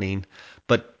opening,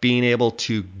 but being able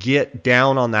to get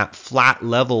down on that flat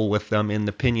level with them in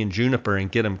the pinyon juniper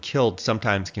and get them killed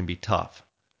sometimes can be tough.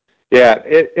 Yeah,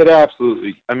 it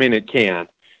absolutely. I mean, it can.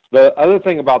 The other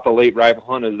thing about the late rifle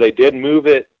hunt is they did move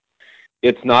it.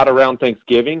 It's not around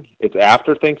Thanksgiving. It's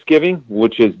after Thanksgiving,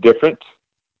 which is different.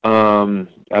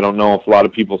 I don't know if a lot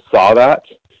of people saw that.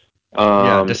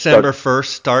 Yeah, December 1st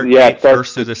start Yeah, date, it starts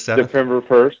 1st through the 7th. December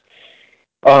 1st.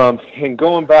 And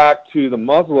going back to the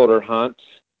muzzleloader hunt,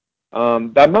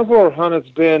 that muzzleloader hunt has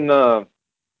been,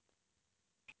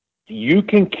 you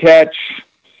can catch,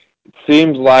 it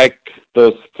seems like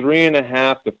those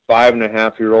 3.5 to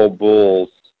 5.5-year-old bulls.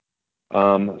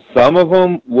 Some of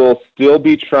them will still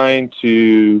be trying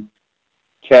to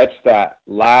catch that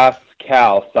last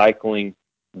cow cycling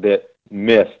that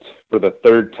missed for the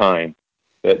third time,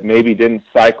 that maybe didn't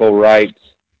cycle right,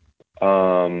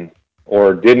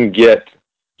 or didn't get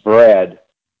bred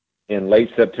in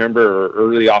late September or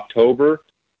early October.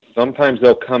 Sometimes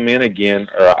they'll come in again,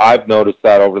 or I've noticed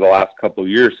that over the last couple of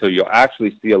years, so you'll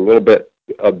actually see a little bit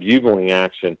of bugling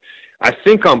action. I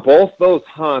think on both those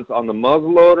hunts, on the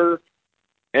muzzleloader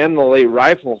and the late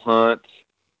rifle hunt,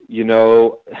 you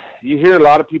hear a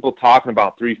lot of people talking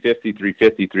about 350,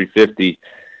 350, 350.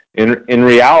 In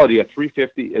reality, a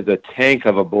 350 is a tank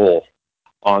of a bull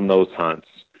on those hunts.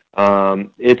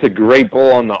 It's a great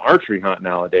bull on the archery hunt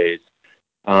nowadays,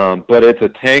 but it's a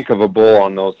tank of a bull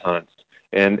on those hunts.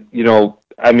 And,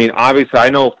 I mean, obviously, I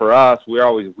know for us,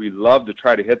 we love to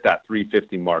try to hit that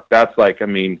 350 mark. That's like, I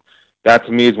mean, that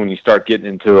to me is when you start getting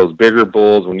into those bigger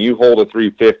bulls. When you hold a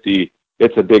 350,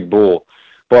 it's a big bull.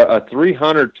 But a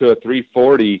 300 to a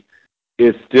 340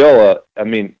 is still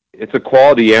it's a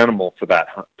quality animal for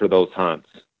those hunts.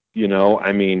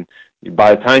 I mean,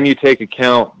 by the time you take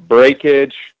account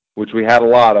breakage, which we had a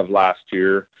lot of last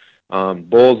year,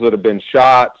 bulls that have been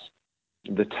shot,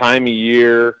 the time of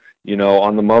year,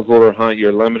 on the muzzleloader hunt,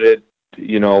 you're limited,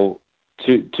 to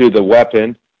the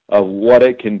weapon of what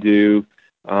it can do.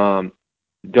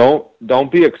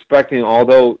 Don't be expecting,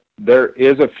 although there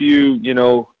is a few,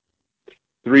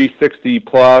 360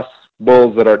 plus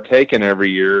bulls that are taken every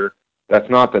year. That's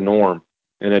not the norm,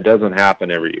 and it doesn't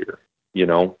happen every year,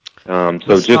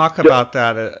 Let's talk about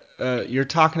that. You're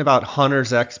talking about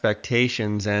hunters'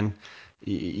 expectations, and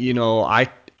I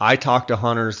talk to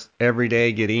hunters every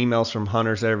day, get emails from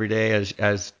hunters every day,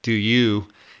 as do you.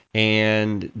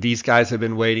 And these guys have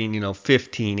been waiting,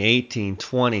 15, 18,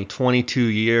 20, 22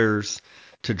 years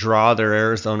to draw their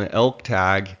Arizona elk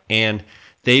tag, and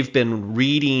they've been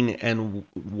reading and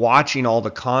watching all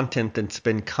the content that's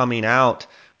been coming out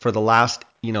for the last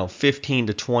 15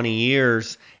 to 20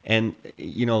 years, and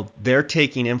they're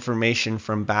taking information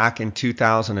from back in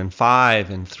 2005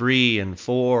 and 3 and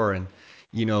 4, and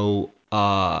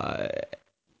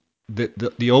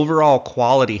the overall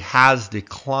quality has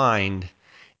declined,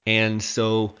 and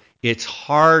so it's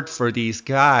hard for these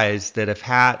guys that have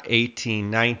had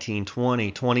 18, 19,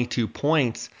 20, 22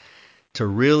 points to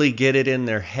really get it in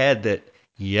their head that,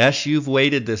 yes, you've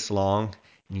waited this long.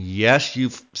 Yes,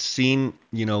 you've seen,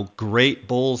 great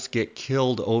bulls get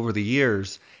killed over the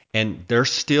years, and there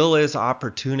still is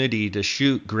opportunity to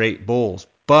shoot great bulls.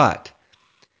 But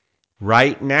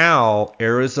right now,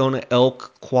 Arizona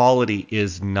elk quality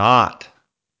is not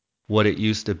what it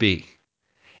used to be.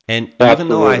 And even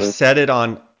though I've said it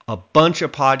on a bunch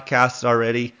of podcasts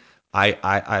already,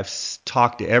 I've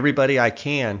talked to everybody I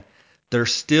can,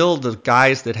 there's still the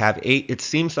guys that have 8. It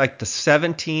seems like the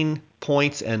 17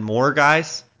 points and more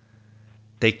guys,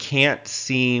 they can't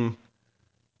seem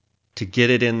to get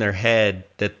it in their head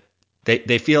that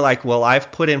they feel like, well, I've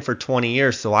put in for 20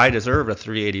 years, so I deserve a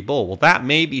 380 bull. Well, that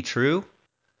may be true.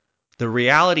 The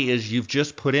reality is you've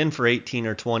just put in for 18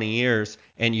 or 20 years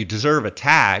and you deserve a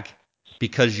tag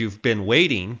because you've been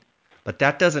waiting, but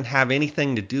that doesn't have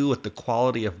anything to do with the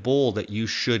quality of bull that you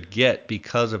should get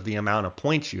because of the amount of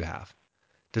points you have.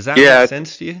 Does that make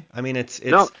sense to you? I mean, it's I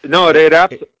mean,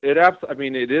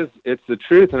 it's the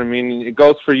truth, and I mean, it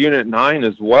goes for Unit 9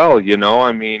 as well. You know,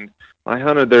 I mean, I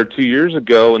hunted there 2 years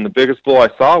ago, and the biggest bull I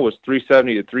saw was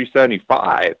 370 to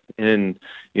 375 in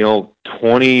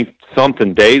 20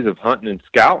 something days of hunting and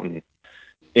scouting,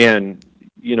 and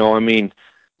I mean,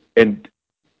 and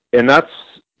that's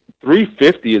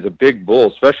 350 is a big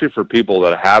bull, especially for people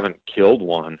that haven't killed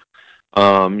one.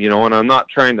 And I'm not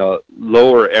trying to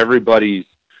lower everybody's,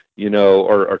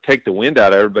 or take the wind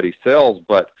out of everybody's sails,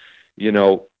 but,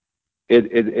 it's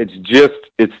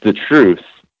the truth.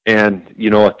 And,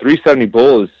 a 370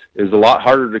 bull is a lot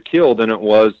harder to kill than it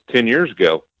was 10 years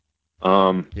ago.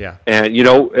 Yeah. And,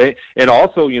 and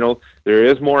also, there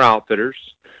is more outfitters.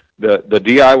 The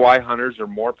DIY hunters are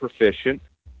more proficient,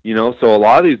 so a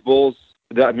lot of these bulls,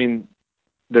 I mean,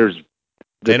 there's the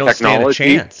they don't technology.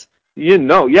 Stand a chance. I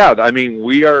mean,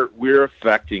 we're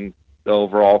affecting the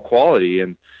overall quality,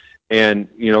 and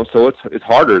so it's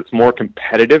harder. It's more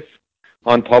competitive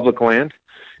on public land.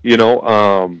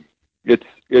 It's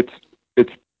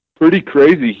pretty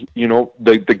crazy.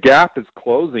 The gap is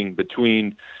closing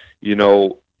between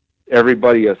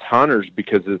everybody as hunters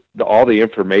because all the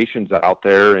information's out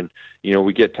there, and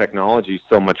we get technology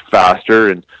so much faster,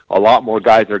 and a lot more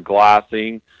guys are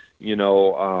glassing. And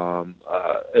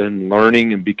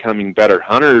learning and becoming better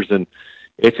hunters, and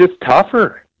it's just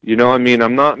tougher. I mean,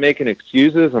 I'm not making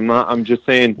excuses. I'm just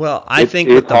saying. Well, I think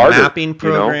with the harder, mapping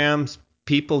programs,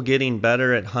 people getting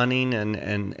better at hunting,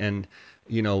 and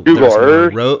Google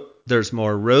Earth. There's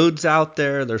more roads out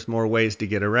there. There's more ways to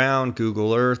get around.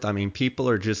 Google Earth. I mean, people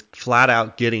are just flat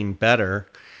out getting better,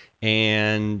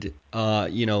 and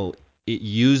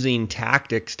using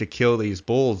tactics to kill these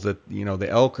bulls that the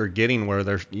elk are getting where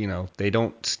they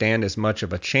don't stand as much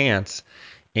of a chance.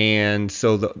 And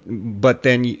so but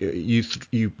then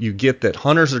you get that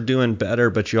hunters are doing better,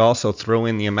 but you also throw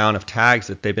in the amount of tags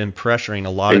that they've been pressuring a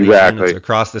lot of these units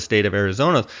across the state of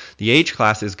Arizona. The age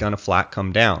class is going to flat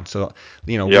come down. So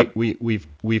Yep.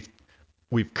 we've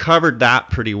covered that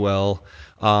pretty well.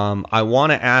 I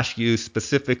want to ask you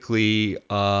specifically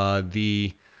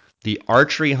the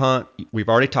archery hunt. We've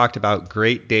already talked about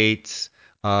great dates.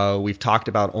 We've talked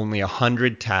about only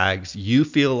 100 tags. You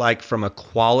feel like from a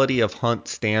quality of hunt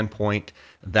standpoint,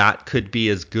 that could be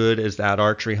as good as that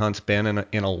archery hunt's been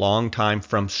in a long time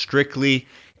from strictly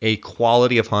a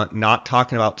quality of hunt, not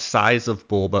talking about size of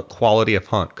bull, but quality of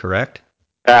hunt, correct?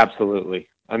 Absolutely.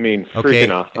 I mean, freaking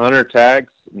 100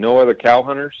 tags, no other cow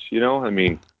hunters, I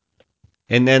mean.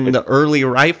 And then the early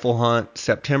rifle hunt,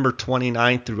 September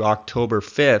 29th through October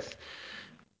 5th,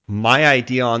 my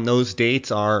idea on those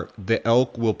dates are the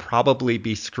elk will probably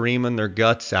be screaming their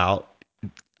guts out.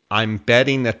 I'm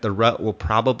betting that the rut will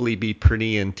probably be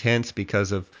pretty intense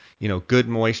because of, good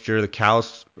moisture. The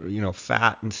cows,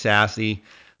 fat and sassy.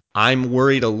 I'm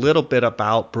worried a little bit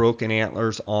about broken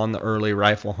antlers on the early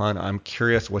rifle hunt. I'm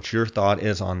curious what your thought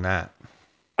is on that.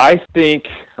 I think,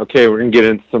 okay, we're going to get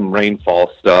into some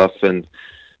rainfall stuff, and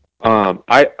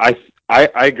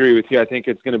I agree with you. I think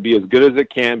it's going to be as good as it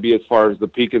can be as far as the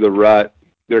peak of the rut.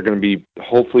 They're going to be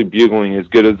hopefully bugling as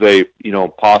good as they,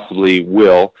 possibly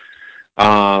will.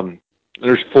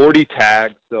 There's 40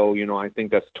 tags, so, I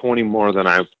think that's 20 more than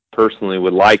I personally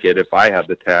would like it if I had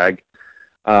the tag.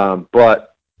 But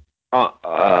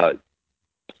I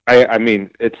mean,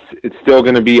 it's still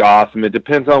going to be awesome. It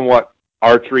depends on what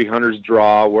archery hunters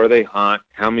draw, where they hunt,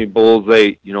 how many bulls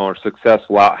they, are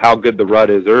successful out, how good the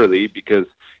rut is early, because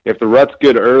if the rut's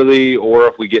good early, or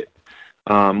if we get,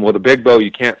 with a big bow,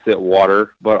 you can't sit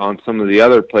water, but on some of the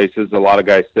other places, a lot of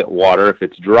guys sit water. If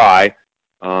it's dry,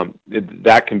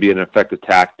 that can be an effective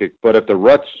tactic. But if the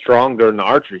rut's strong during the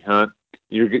archery hunt,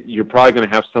 you're probably going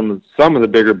to have some of the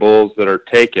bigger bulls that are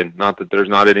taken. Not that there's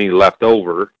not any left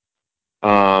over.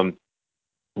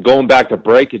 Going back to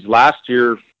breakage, last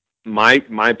year, my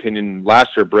opinion,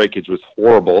 last year breakage was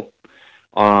horrible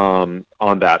on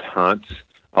that hunt.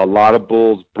 A lot of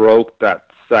bulls broke that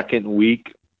second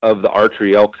week of the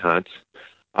archery elk hunt.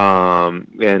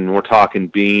 And we're talking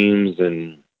beams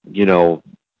and,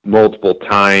 multiple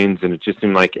tines, and it just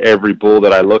seemed like every bull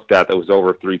that I looked at that was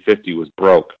over 350 was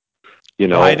broke.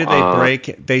 Why do they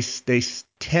break? They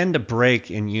tend to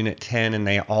break in Unit 10, and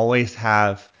they always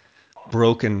have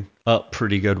broken up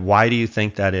pretty good. Why do you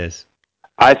think that is?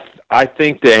 I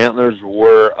think the antlers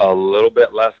were a little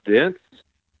bit less dense,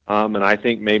 and I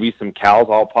think maybe some cows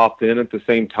all popped in at the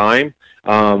same time.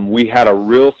 We had a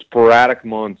real sporadic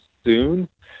monsoon,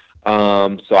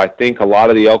 so I think a lot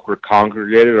of the elk were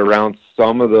congregated around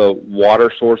some of the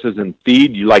water sources and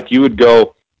feed. You would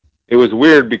go. It was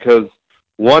weird because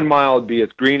 1 mile would be as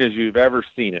green as you've ever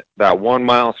seen it, that 1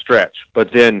 mile stretch,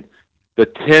 but then the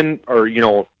 10 or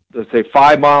let's say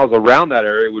 5 miles around that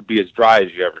area would be as dry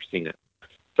as you ever seen it.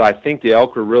 So I think the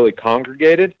elk were really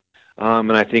congregated,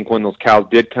 and I think when those cows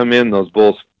did come in, those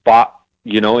bulls fought,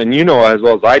 and as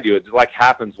well as I do, it like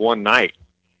happens one night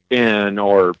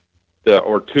or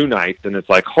 2 nights, and it's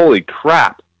like, holy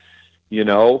crap,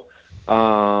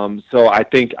 So I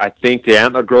think the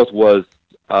antler growth was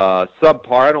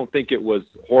subpar. I don't think it was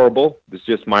horrible. It's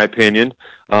just my opinion,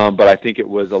 but I think it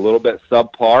was a little bit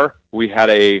subpar. We had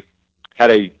a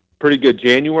pretty good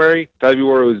January.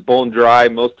 February was bone dry.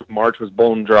 Most of March was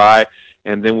bone dry.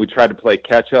 And then we tried to play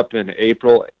catch up in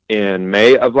April and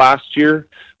May of last year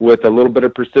with a little bit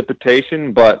of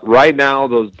precipitation. But right now,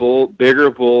 those bigger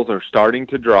bulls are starting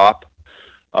to drop.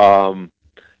 And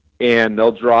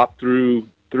they'll drop through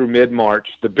mid-March,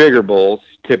 the bigger bulls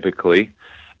typically.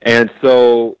 And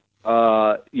so,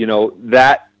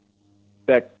 that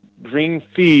green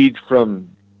feed from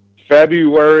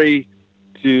February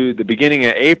to the beginning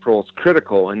of April is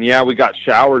critical. And yeah, we got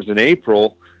showers in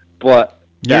April, but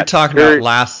you're talking about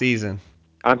last season.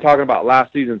 I'm talking about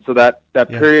last season. So that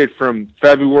period from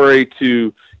February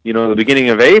to, the beginning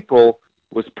of April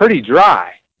was pretty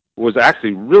dry. It was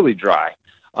actually really dry.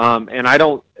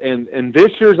 And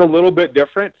this year's a little bit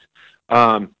different.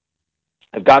 I've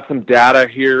got some data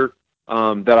here,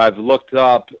 that I've looked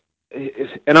up,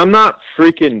 and I'm not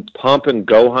freaking pumping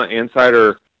Go Hunt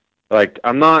Insider.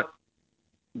 I'm not,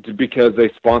 because they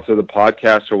sponsor the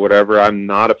podcast or whatever. I'm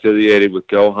not affiliated with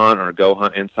Go Hunt or Go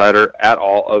Hunt Insider at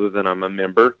all, other than I'm a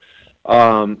member.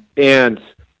 And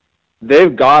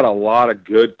they've got a lot of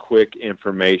good, quick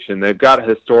information. They've got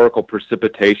a historical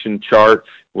precipitation chart,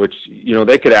 which,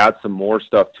 they could add some more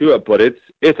stuff to it, but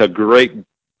it's a great,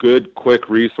 good, quick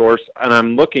resource. And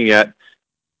I'm looking at,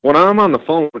 when I'm on the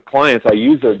phone with clients, I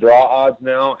use their draw odds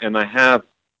now, and I have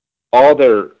all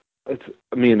their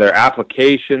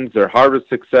applications, their harvest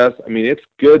success. It's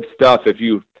good stuff if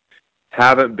you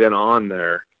haven't been on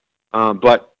there.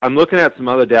 But I'm looking at some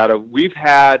other data. We've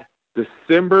had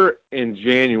December and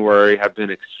January have been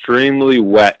extremely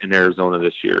wet in Arizona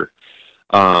this year.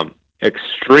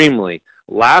 Extremely.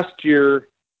 Last year,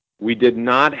 we did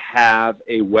not have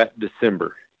a wet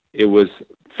December. It was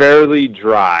fairly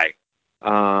dry.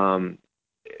 And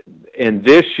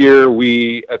this year,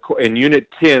 in Unit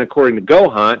 10, according to Go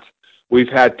Hunt, we've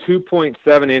had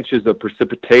 2.7 inches of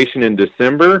precipitation in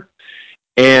December,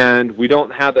 and we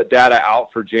don't have the data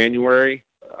out for January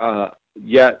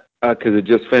yet because it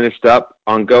just finished up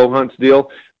on Go Hunt's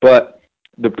deal. But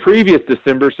the previous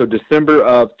December, so December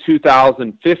of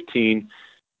 2015,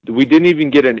 we didn't even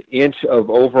get an inch of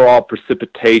overall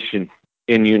precipitation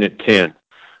in Unit 10.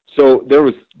 So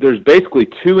there's basically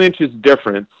 2 inches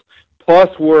difference. Plus,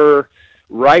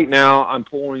 right now I'm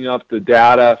pulling up the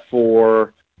data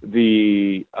for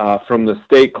from the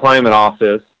state climate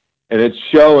office, and it's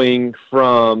showing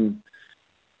from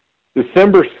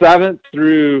December 7th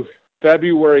through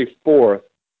February 4th.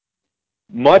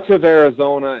 Much of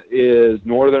Arizona is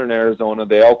northern Arizona.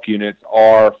 The elk units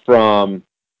are from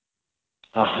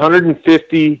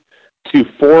 150 to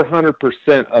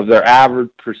 400% of their average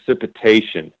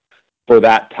precipitation for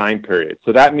that time period.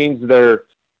 So that means they're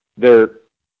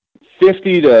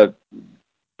 50 to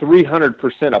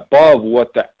 300% above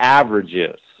what the average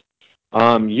is.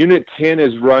 Unit 10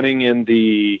 is running in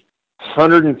the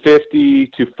 150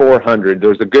 to 400.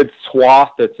 There's a good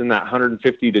swath that's in that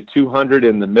 150 to 200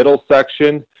 in the middle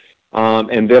section.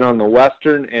 And then on the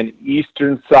western and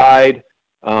eastern side,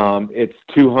 it's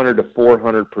 200 to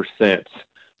 400%.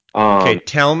 Okay,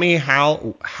 tell me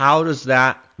how does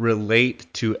that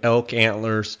relate to elk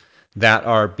antlers that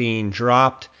are being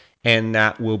dropped and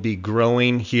that will be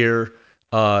growing here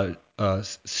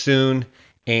soon,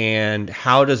 and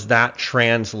how does that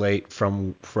translate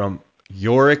from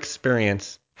your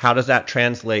experience? How does that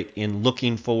translate in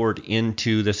looking forward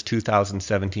into this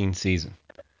 2017 season?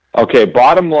 Okay,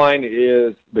 bottom line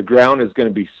is the ground is going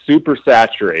to be super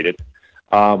saturated.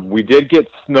 We did get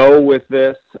snow with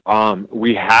this.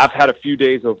 We have had a few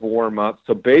days of warm up.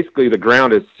 So basically the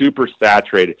ground is super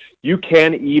saturated. You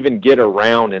can't even get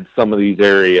around in some of these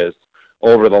areas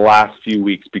over the last few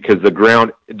weeks because the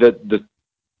ground,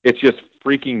 it's just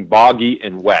freaking boggy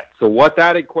and wet. So what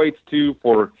that equates to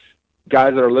for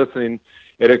guys that are listening,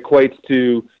 it equates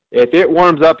to If it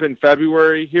warms up in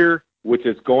February here, which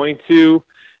it's going to,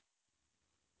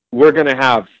 we're going to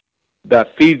have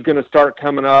that feed's going to start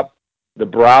coming up. The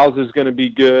browse is going to be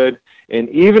good. And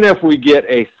even if we get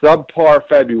a subpar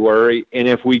February and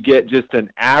if we get just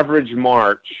an average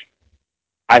March,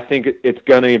 I think it's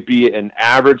going to be an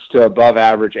average to above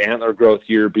average antler growth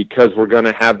year because we're going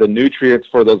to have the nutrients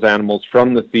for those animals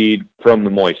from the feed, from the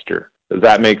moisture. Does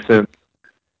that make sense?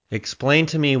 Explain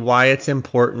to me why it's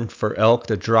important for elk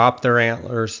to drop their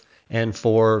antlers and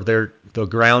for the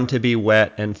ground to be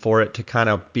wet and for it to kind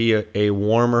of be a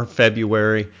warmer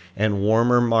February and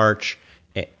warmer March.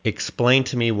 Explain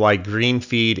to me why green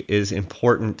feed is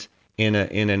important in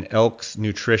an elk's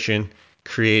nutrition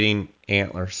creating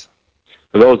antlers.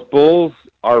 Those bulls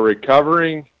are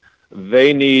recovering.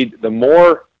 They need the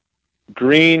more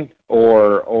green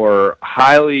or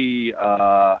highly,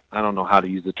 I don't know how to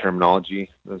use the terminology.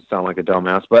 It doesn't sound like a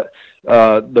dumbass, but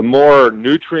the more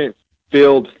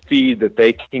nutrient-filled feed that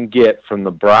they can get from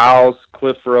the browse,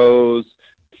 cliff rows,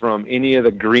 from any of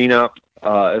the green up,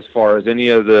 as far as any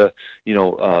of the,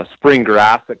 spring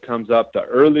grass that comes up, the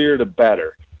earlier the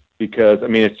better. Because, I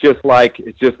mean, it's just like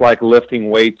lifting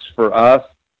weights for us.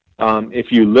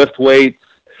 If you lift weights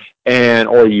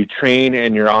or you train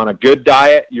and you're on a good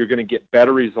diet, you're going to get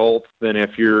better results than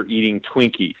if you're eating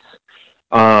Twinkies.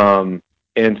 And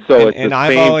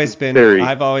I've always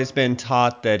been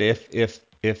taught that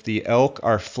if the elk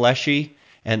are fleshy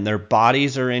and their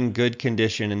bodies are in good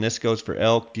condition, and this goes for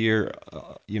elk, deer,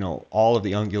 all of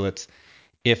the ungulates,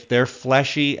 if they're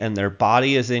fleshy and their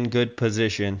body is in good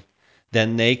position,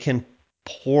 then they can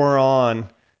pour on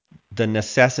the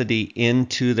necessity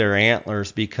into their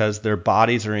antlers because their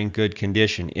bodies are in good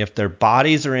condition. If their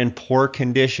bodies are in poor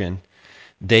condition,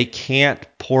 they can't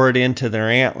pour it into their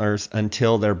antlers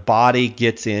until their body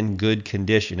gets in good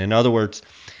condition. In other words,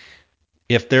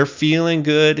 if they're feeling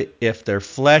good, if they're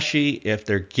fleshy, if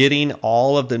they're getting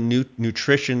all of the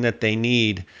nutrition that they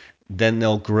need, then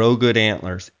they'll grow good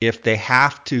antlers. If they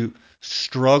have to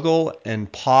struggle and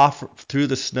paw through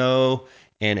the snow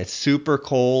and it's super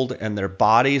cold and their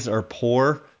bodies are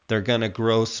poor, they're going to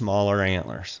grow smaller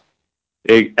antlers.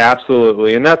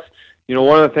 Absolutely. And that's,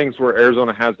 one of the things where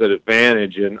Arizona has that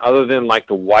advantage. And other than like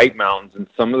the White Mountains and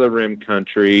some of the rim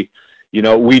country,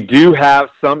 we do have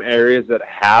some areas that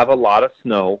have a lot of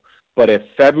snow. But if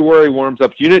February warms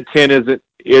up, Unit 10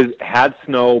 had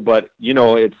snow, but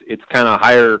it's kind of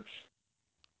higher,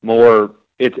 more.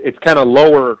 It's kind of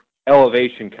lower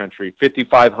elevation country,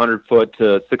 5,500 foot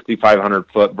to 6,500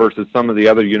 foot versus some of the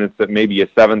other units that may be a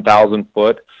 7,000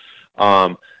 foot.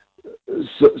 So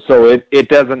it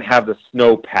doesn't have the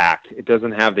snow pack. It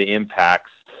doesn't have the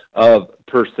impacts of,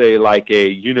 per se, like a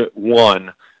Unit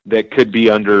 1 that could be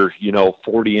under,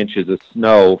 40 inches of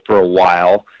snow for a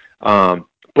while.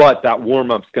 But that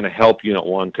warm-up's going to help Unit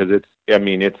 1 because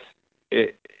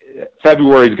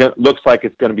February looks like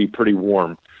it's going to be pretty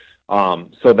warm.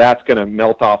 So that's going to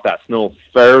melt off that snow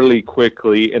fairly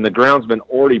quickly, and the ground's been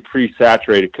already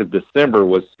pre-saturated because December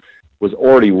was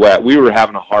already wet. We were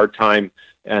having a hard time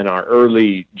in our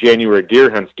early January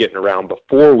deer hunts getting around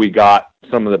before we got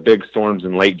some of the big storms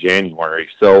in late January.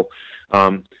 So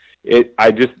those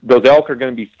elk are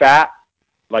going to be fat.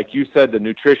 Like you said, the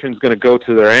nutrition's going to go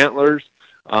to their antlers.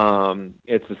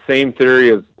 It's the same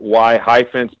theory as why high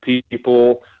fence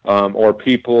people or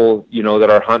people that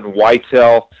are hunting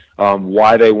whitetail,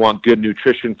 why they want good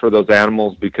nutrition for those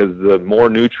animals, because the more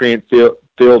nutrient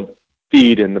filled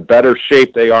feed and the better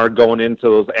shape they are going into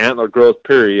those antler growth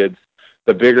periods,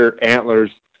 the bigger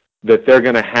antlers that they're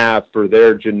going to have for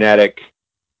their genetic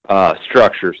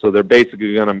structure. So they're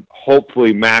basically going to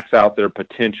hopefully max out their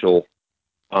potential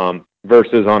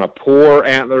versus on a poor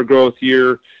antler growth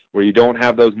year where you don't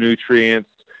have those nutrients,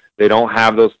 they don't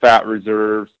have those fat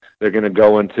reserves, they're going to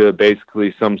go into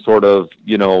basically some sort of,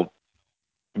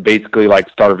 basically like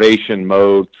starvation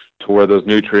mode to where those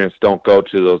nutrients don't go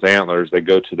to those antlers, they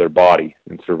go to their body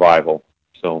in survival.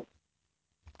 So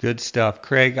good stuff.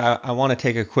 Craig, I want to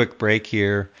take a quick break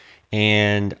here,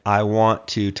 and I want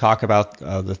to talk about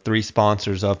the three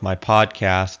sponsors of my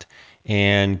podcast.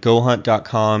 And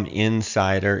GoHunt.com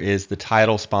Insider is the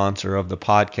title sponsor of the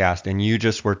podcast. And you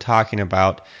just were talking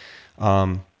about,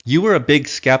 you were a big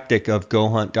skeptic of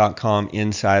GoHunt.com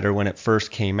Insider when it first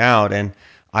came out. And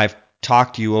I've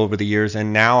talked to you over the years,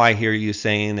 and now I hear you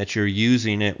saying that you're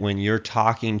using it when you're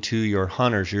talking to your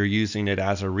hunters. You're using it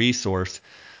as a resource.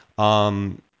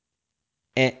 And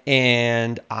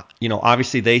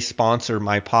obviously they sponsor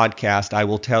my podcast. I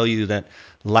will tell you that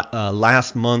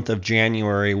last month of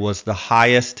January was the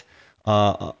highest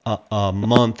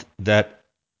month that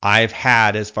I've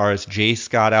had as far as J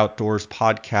Scott Outdoors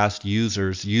podcast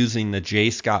users using the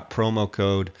J Scott promo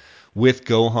code with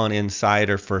Go Hunt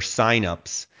Insider for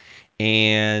signups.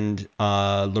 And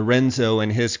Lorenzo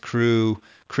and his crew,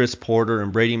 Chris Porter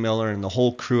and Brady Miller and the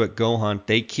whole crew at Go Hunt,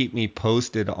 they keep me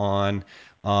posted on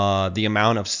the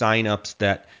amount of signups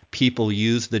that people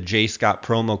use the J Scott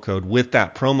promo code. With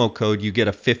that promo code, you get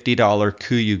a $50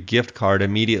 KUIU gift card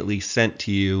immediately sent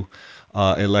to you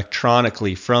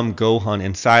electronically from Go Hunt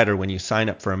Insider when you sign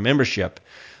up for a membership.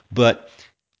 But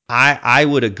I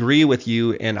would agree with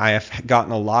you, and I have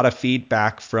gotten a lot of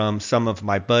feedback from some of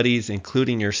my buddies,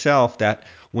 including yourself, that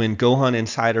when Go Hunt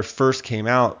Insider first came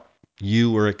out,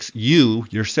 you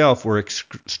yourself were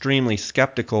extremely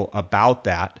skeptical about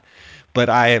that. But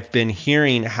I have been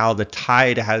hearing how the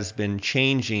tide has been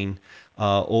changing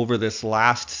over this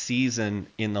last season,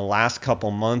 in the last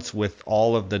couple months, with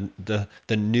all of the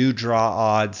new draw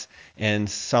odds and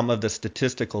some of the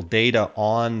statistical data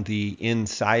on the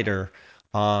Insider.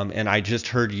 And I just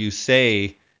heard you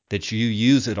say that you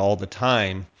use it all the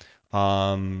time.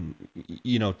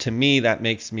 To me, that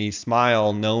makes me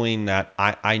smile knowing that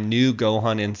I knew Go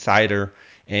Hunt Insider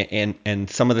and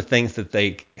some of the things that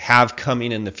they have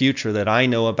coming in the future that I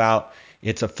know about.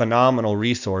 It's a phenomenal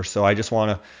resource. So I just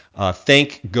want to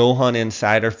thank Go Hunt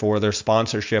Insider for their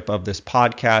sponsorship of this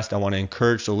podcast. I want to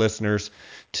encourage the listeners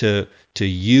to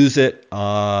use it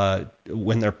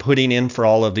when they're putting in for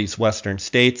all of these Western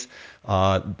states.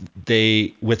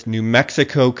 With New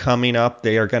Mexico coming up,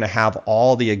 they are going to have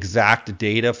all the exact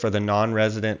data for the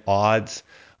non-resident odds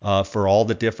for all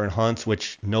the different hunts,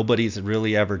 which nobody's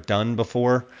really ever done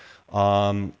before,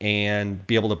 and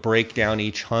be able to break down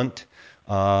each hunt.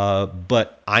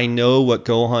 But I know what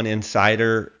Go Hunt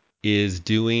Insider is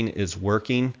doing is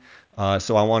working.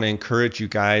 So I want to encourage you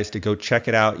guys to go check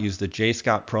it out. Use the J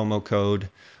Scott promo code.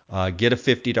 Get a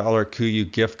 $50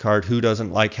 KUIU gift card. Who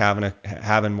doesn't like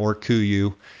having more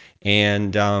KUIU?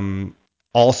 And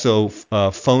also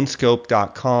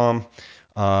phonescope.com.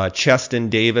 Cheston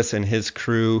Davis and his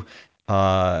crew,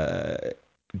 they've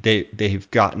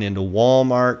gotten into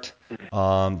Walmart.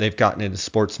 They've gotten into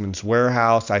Sportsman's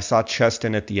Warehouse. I saw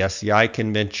Cheston at the SCI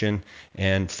convention,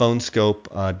 and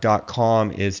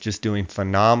phonescope.com is just doing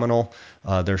phenomenal.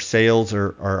 Their sales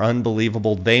are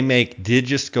unbelievable. They make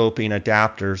digiscoping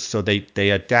adapters, so they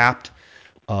adapt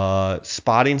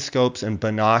spotting scopes and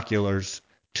binoculars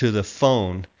to the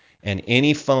phone. And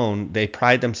any phone, they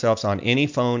pride themselves on any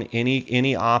phone,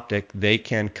 any optic, they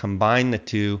can combine the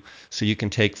two, so you can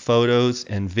take photos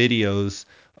and videos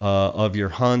of your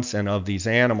hunts and of these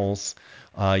animals.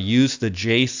 Use the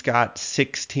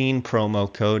JScott16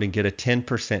 promo code and get a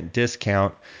 10%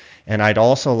 discount. And I'd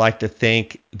also like to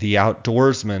thank the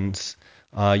Outdoorsmans.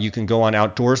 You can go on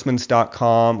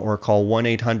outdoorsmans.com or call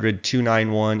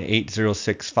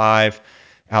 1-800-291-8065.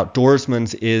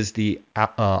 Outdoorsmans is the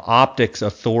optics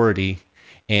authority,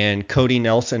 and Cody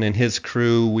Nelson and his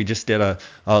crew, we just did a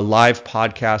live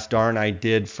podcast Dar and I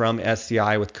did from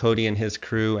SCI with Cody and his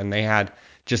crew, and they had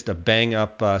just a bang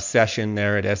up session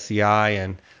there at SCI,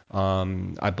 and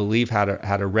I believe had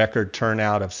a record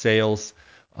turnout of sales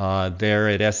there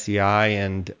at SCI,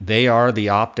 and they are the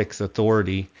optics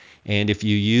authority. And if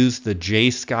you use the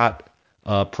J Scott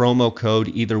promo code,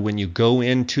 either when you go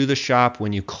into the shop,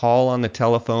 when you call on the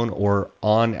telephone, or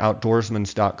on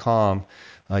outdoorsmans.com,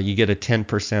 you get a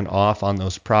 10% off on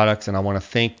those products. And I want to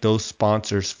thank those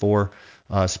sponsors for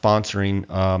sponsoring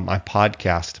my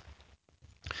podcast.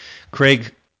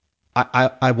 Craig,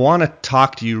 I want to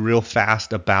talk to you real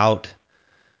fast about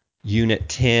Unit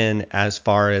 10. As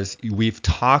far as we've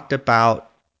talked about,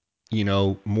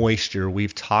 moisture,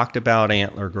 we've talked about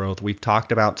antler growth, we've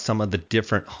talked about some of the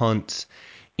different hunts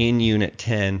in Unit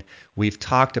 10, we've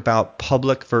talked about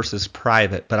public versus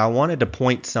private, but I wanted to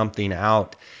point something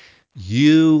out.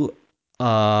 You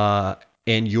and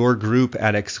your group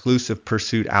at Exclusive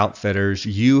Pursuit Outfitters,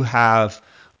 you have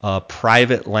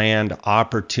private land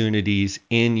opportunities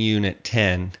in Unit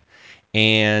 10,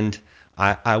 and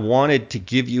I wanted to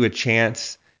give you a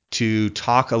chance to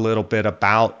talk a little bit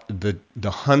about the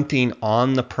hunting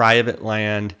on the private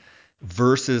land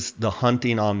versus the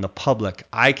hunting on the public.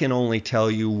 I can only tell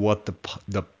you what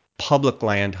the public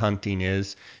land hunting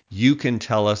is. You can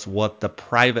tell us what the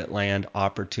private land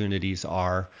opportunities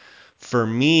are. For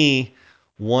me,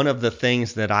 one of the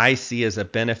things that I see as a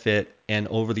benefit, and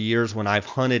over the years when I've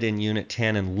hunted in Unit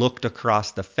 10 and looked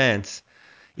across the fence,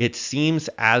 it seems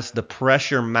as the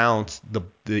pressure mounts,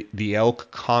 the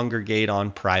elk congregate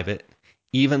on private,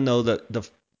 even though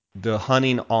the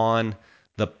hunting on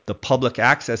the public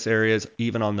access areas,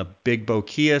 even on the Big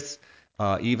Boquillas,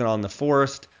 even on the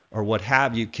forest, or what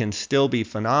have you can still be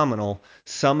phenomenal.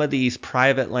 Some of these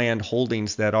private land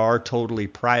holdings that are totally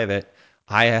private,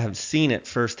 I have seen it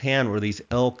firsthand where these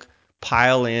elk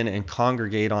pile in and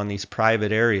congregate on these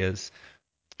private areas.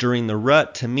 During the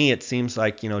rut, to me, it seems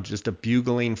like, just a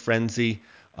bugling frenzy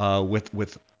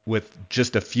with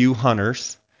just a few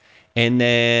hunters. And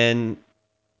then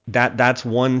that's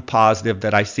one positive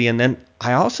that I see. And then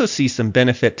I also see some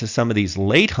benefit to some of these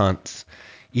late hunts,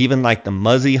 even like the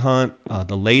muzzy hunt,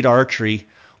 the late archery,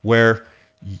 where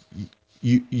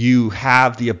you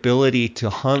have the ability to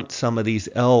hunt some of these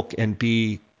elk and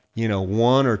be,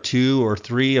 one or two or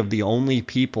three of the only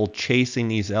people chasing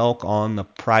these elk on the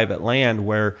private land,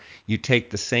 where you take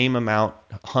the same amount,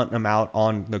 hunting them out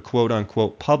on the quote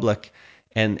unquote public,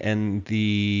 and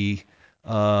the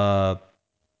the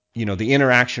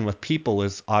interaction with people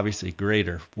is obviously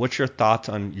greater. What's your thoughts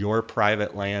on your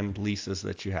private land leases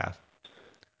that you have?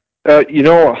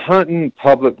 Hunting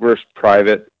public versus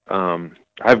private.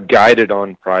 I've guided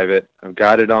on private. I've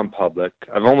guided on public.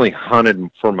 I've only hunted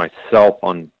for myself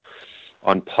on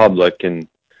public, and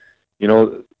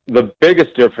the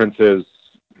biggest difference is,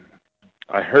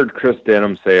 I heard Chris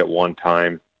Denham say at one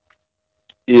time,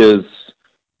 is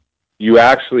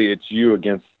it's you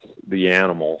against the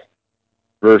animal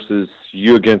versus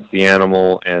you against the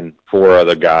animal and four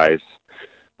other guys.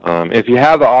 If you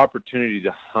have the opportunity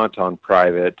to hunt on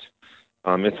private,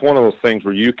 it's one of those things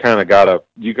where you kind of gotta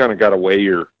weigh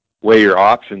your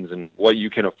options and what you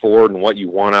can afford and what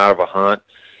you want out of a hunt.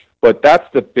 But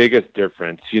that's the biggest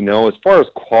difference. As far as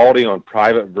quality on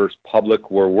private versus public,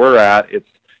 where we're at, it's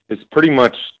pretty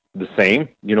much the same,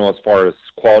 as far as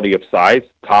quality of size.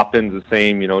 Top end's the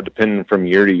same, depending from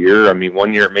year to year. I mean,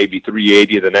 one year it may be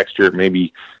 380, the next year it may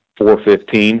be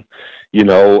 415,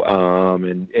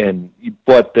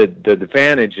 but the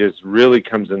advantage really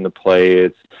comes into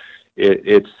play.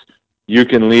 It's you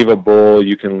can leave a bull,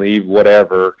 you can leave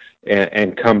whatever,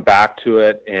 and come back to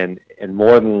it, and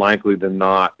more than likely than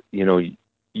not,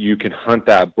 you can hunt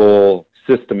that bull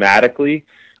systematically,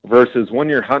 versus when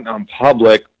you're hunting on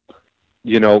public,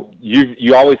 you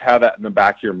always have that in the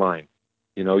back of your mind.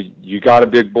 You got a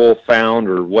big bull found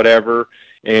or whatever,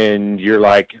 and you're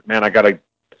like, man,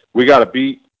 we got to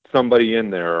beat somebody in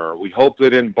there, or we hope they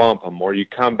didn't bump them, or you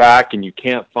come back and you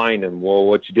can't find them. Well,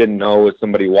 what you didn't know is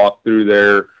somebody walked through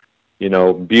there,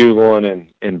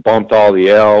 bugling and bumped all the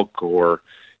elk, or,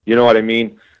 you know what I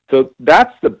mean? So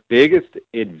that's the biggest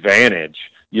advantage.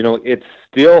 It's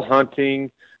still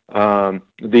hunting.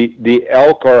 The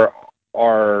elk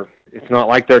are, it's not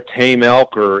like they're tame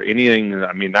elk or anything.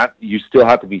 I mean, that you still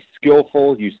have to be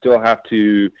skillful. You still have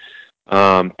to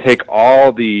take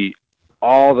all the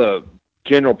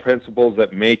general principles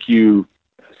that make you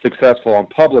successful on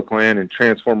public land and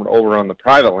transform it over on the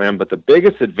private land. But the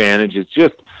biggest advantage is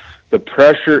just the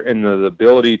pressure and the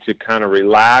ability to kind of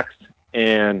relax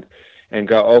and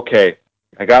go, okay,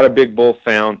 I got a big bull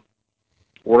found.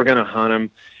 We're going to hunt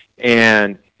him.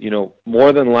 And,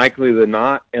 more than likely than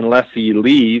not, unless he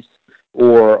leaves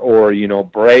or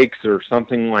breaks or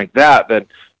something like that, that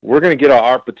we're going to get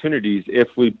our opportunities if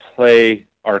we play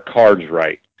our cards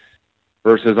right.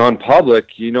 Versus on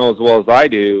public, as well as I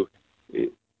do,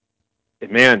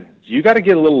 man, you got to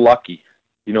get a little lucky,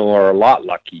 or a lot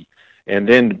lucky. And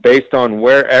then based on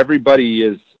where everybody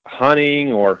is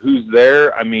hunting or who's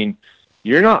there, I mean,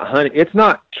 you're not hunting. It's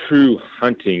not true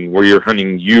hunting where you're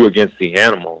hunting you against the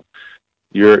animal.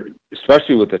 You're,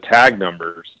 especially with the tag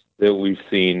numbers that we've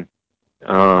seen,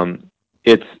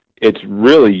 it's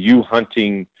really you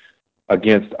hunting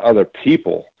against other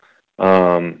people.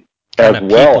 As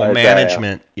well as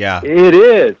management, yeah. It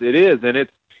is, and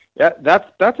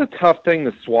that's a tough thing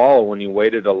to swallow when you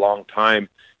waited a long time.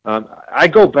 I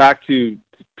go back to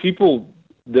people,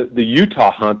 the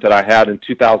Utah hunt that I had in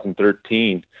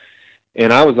 2013,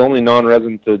 and I was only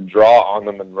non-resident to draw on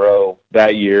the Monroe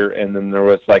that year, and then there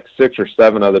was like 6 or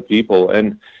 7 other people,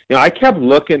 and I kept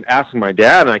looking, asking my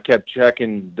dad, and I kept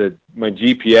checking my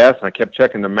GPS, and I kept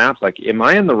checking the maps, like, am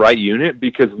I in the right unit?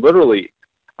 Because literally,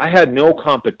 I had no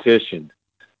competition,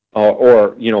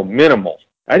 or minimal.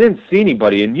 I didn't see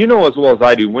anybody, and as well as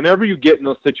I do, whenever you get in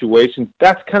those situations,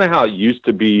 that's kind of how it used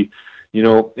to be,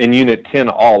 in Unit 10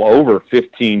 all over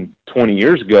 15, 20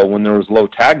 years ago when there was low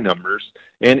tag numbers,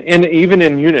 and even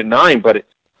in Unit 9, but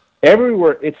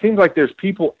everywhere, it seems like there's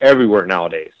people everywhere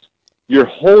nowadays. You're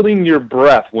holding your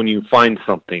breath when you find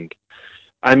something.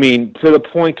 I mean, to the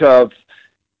point of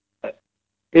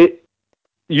it,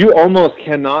 you almost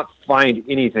cannot find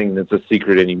anything that's a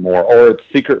secret anymore, or it's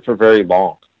secret for very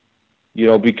long,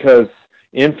 because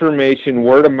information,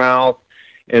 word of mouth,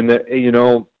 and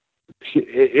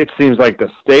it seems like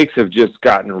the stakes have just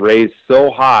gotten raised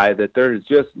so high that there's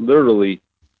just literally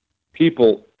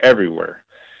people everywhere.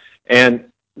 And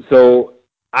so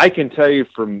I can tell you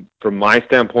from my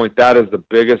standpoint, that is the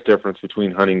biggest difference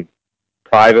between hunting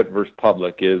private versus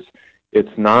public. Is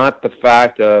it's not the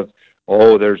fact of,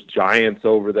 oh, there's giants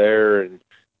over there and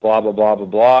blah, blah, blah, blah,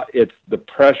 blah. It's the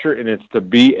pressure, and it's to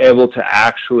be able to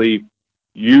actually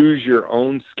use your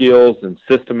own skills and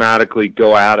systematically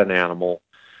go at an animal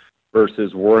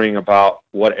versus worrying about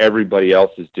what everybody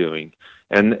else is doing.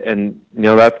 And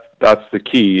that's the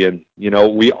key. And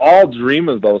we all dream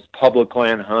of those public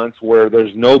land hunts where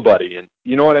there's nobody, and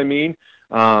you know what I mean.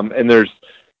 And there's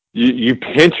you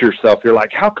pinch yourself. You're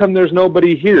like, how come there's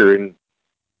nobody here? And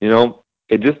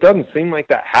it just doesn't seem like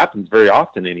that happens very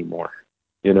often anymore.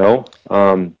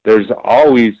 There's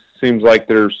always seems like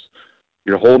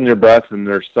you're holding your breath and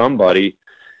there's somebody,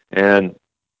 and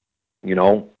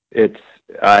it's.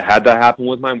 I had that happen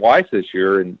with my wife this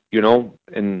year, and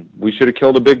we should have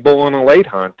killed a big bull on a late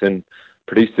hunt, and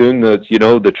pretty soon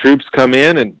the troops come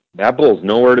in, and that bull's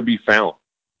nowhere to be found.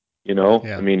 Yeah.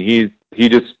 I mean, he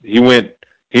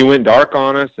went dark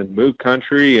on us and moved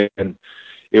country, and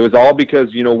it was all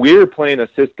because we were playing a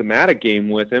systematic game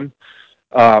with him,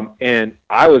 and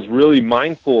I was really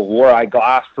mindful of where I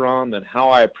glassed from and how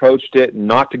I approached it, and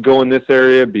not to go in this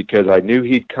area because I knew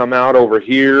he'd come out over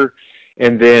here,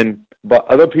 but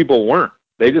other people weren't.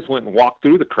 They just went and walked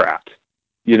through the crap,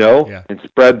 and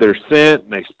spread their scent,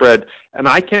 and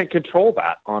I can't control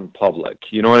that on public,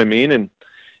 you know what I mean? And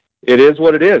it is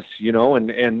what it is,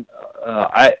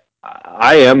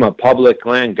 I am a public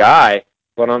land guy,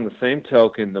 but on the same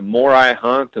token, the more I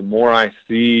hunt, the more I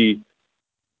see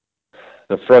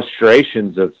the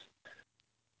frustrations of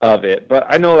it. But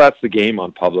I know that's the game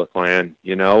on public land,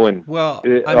 and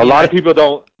a lot of people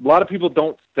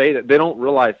don't say that. They don't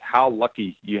realize how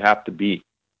lucky you have to be,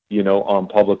 on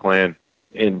public land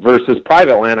and versus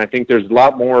private land. I think there's a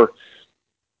lot more,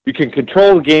 you can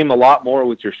control the game a lot more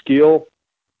with your skill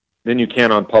than you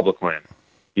can on public land.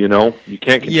 You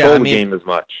can't control the game as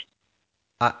much.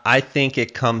 I think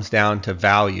it comes down to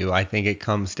value. I think it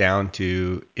comes down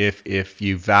to if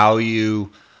you value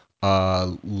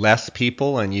less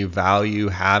people and you value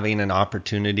having an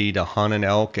opportunity to hunt an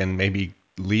elk and maybe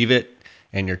leave it,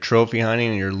 and you're trophy hunting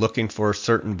and you're looking for a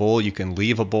certain bull, you can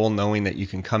leave a bull knowing that you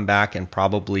can come back and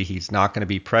probably he's not going to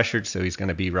be pressured, so he's going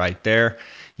to be right there.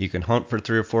 You can hunt for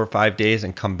 3 or 4 or 5 days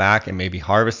and come back and maybe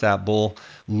harvest that bull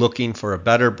looking for a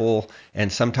better bull.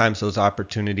 And sometimes those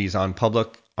opportunities on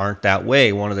public aren't that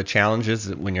way. One of the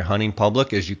challenges when you're hunting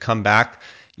public is you come back,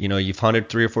 you've hunted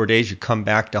 3 or 4 days, you come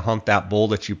back to hunt that bull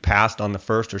that you passed on the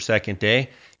first or second day.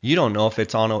 You don't know if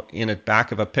it's in the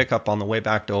back of a pickup on the way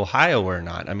back to Ohio or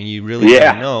not. I mean, you really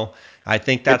don't know. I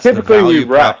think that's the value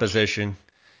proposition.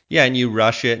 Yeah, and you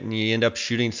rush it and you end up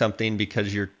shooting something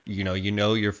because your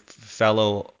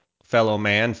fellow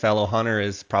hunter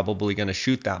is probably going to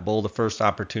shoot that bull the first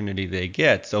opportunity they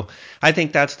get. So I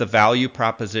think that's the value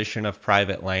proposition of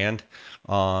private land.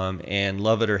 And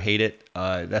love it or hate it,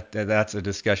 that's a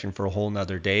discussion for a whole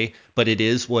nother day. But it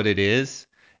is what it is,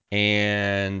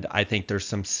 and I think there's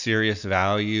some serious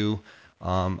value.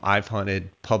 I've hunted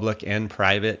public and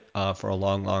private for a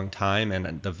long, long time,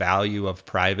 and the value of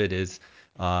private is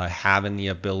having the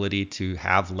ability to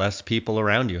have less people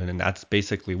around you, and that's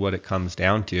basically what it comes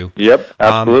down to. Yep,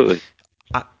 absolutely.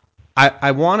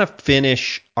 I want to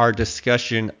finish our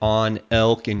discussion on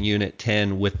elk in Unit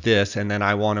 10 with this, and then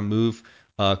I want to move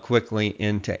quickly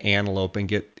into antelope and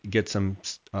get some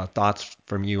thoughts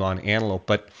from you on antelope.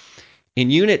 But in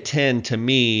Unit 10, to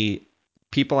me,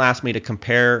 people ask me to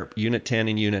compare Unit 10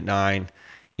 and Unit 9.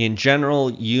 In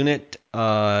general, Unit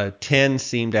 10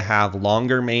 seem to have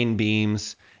longer main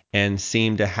beams and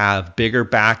seem to have bigger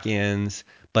back ends,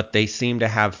 but they seem to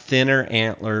have thinner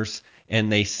antlers, and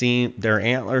their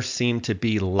antlers seem to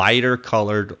be lighter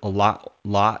colored, a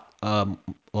lot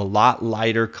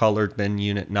lighter colored than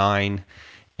Unit 9.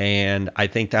 And I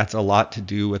think that's a lot to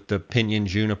do with the pinyon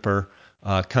juniper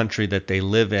country that they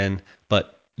live in.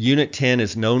 But Unit 10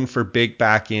 is known for big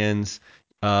back ends.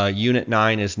 Unit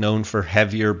 9 is known for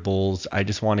heavier bulls. I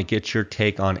just want to get your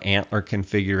take on antler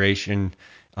configuration,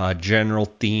 general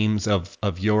themes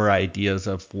of your ideas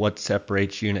of what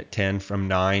separates Unit 10 from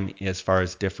 9 as far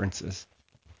as differences.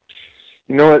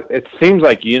 It seems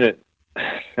like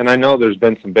and I know there's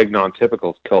been some big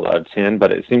non-typicals killed out of 10,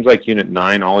 but it seems like Unit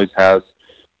 9 always has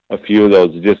a few of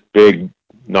those just big,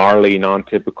 gnarly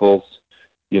non-typicals.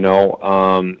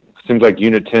 Seems like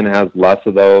Unit 10 has less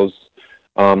of those.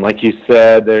 Like you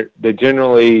said, they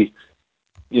generally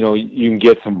you can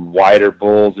get some wider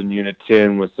bulls in Unit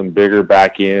 10 with some bigger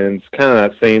back ends, kind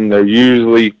of that same. They're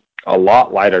usually a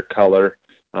lot lighter color,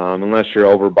 unless you're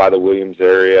over by the Williams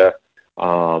area.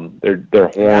 Their And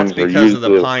that's horns are because of the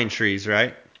usually, pine trees,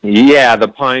 right? yeah, the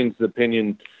pines, the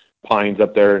pinyon pines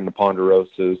up there in the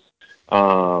ponderosas.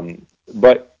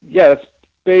 But yeah, that's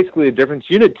basically the difference.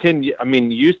 Unit 10, I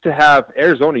mean,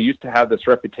 Arizona used to have this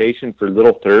reputation for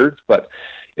little thirds, but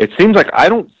it seems like I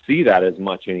don't see that as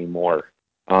much anymore.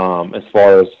 As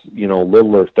far as,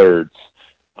 littler thirds.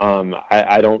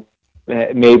 I don't,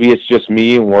 maybe it's just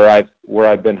me and where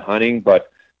I've been hunting,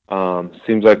 but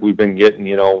seems like we've been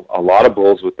getting, a lot of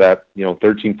bulls with that,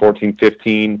 13, 14,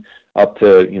 15 up to,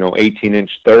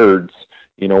 18-inch thirds,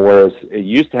 whereas it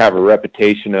used to have a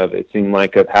reputation of, it seemed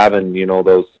like, of having,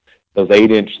 those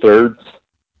 8-inch thirds,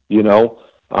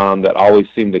 that always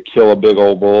seem to kill a big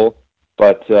old bull.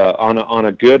 But on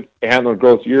a good antler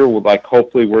growth year, like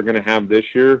hopefully we're going to have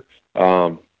this year,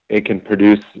 it can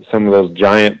produce some of those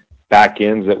giant back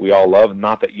ends that we all love.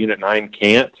 Not that Unit 9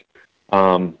 can't.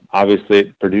 Obviously,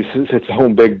 it produces its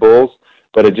own big bulls,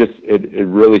 but it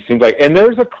really seems like. And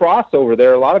there's a crossover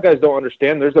there. A lot of guys don't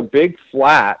understand. There's a big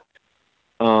flat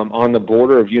on the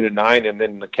border of Unit 9 and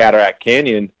then the Cataract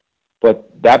Canyon. But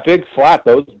that big flat,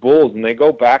 those bulls, and they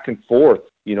go back and forth.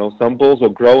 Some bulls will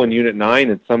grow in Unit 9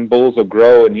 and some bulls will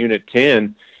grow in Unit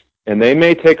 10, and they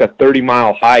may take a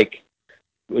 30-mile hike,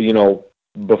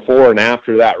 before and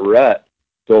after that rut.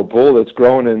 So a bull that's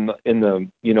growing in the,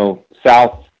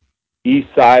 southeast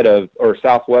side or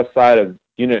southwest side of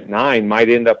Unit 9 might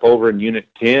end up over in Unit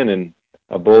 10, and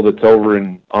a bull that's over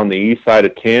on the east side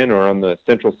of 10 or on the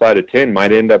central side of 10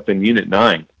 might end up in Unit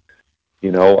 9.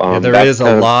 Yeah, there That's is a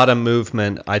kind of. lot of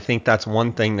movement. I think that's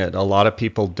one thing that a lot of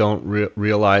people don't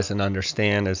realize and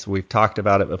understand. As we've talked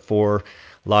about it before,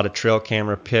 a lot of trail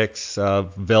camera pics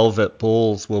of velvet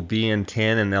bulls will be in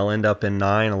 10 and they'll end up in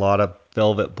 9. A lot of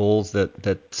velvet bulls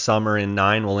that summer in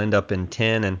 9 will end up in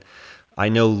 10. And I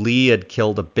know Lee had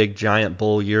killed a big giant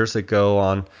bull years ago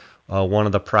on one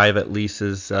of the private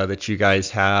leases that you guys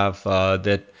have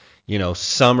that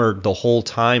summered the whole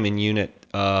time in Unit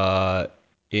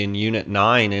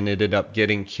 9 and ended up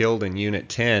getting killed in Unit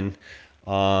 10.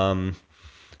 Um,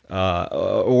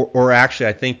 or actually,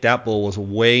 I think that bull was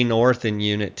way north in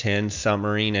Unit 10,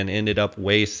 summering, and ended up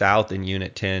way south in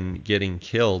Unit 10, getting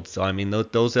killed. So, I mean,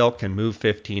 those elk can move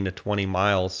 15 to 20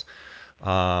 miles.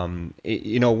 One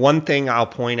thing I'll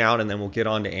point out, and then we'll get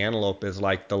on to antelope, is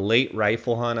like the late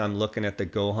rifle hunt. I'm looking at the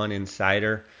Go Hunt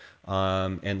Insider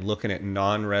and looking at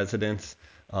non-residents.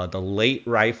 The late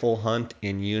rifle hunt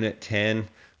in Unit 10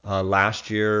 last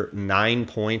year, 9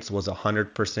 points was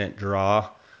 100% draw.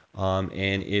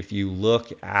 And if you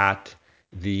look at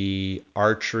the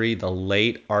archery, the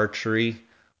late archery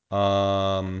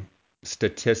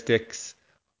statistics,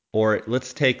 or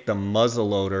let's take the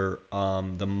muzzleloader,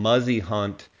 the Muzzy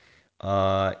hunt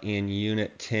in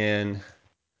Unit 10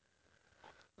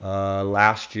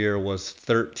 last year was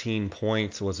 13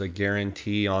 points, was a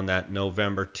guarantee on that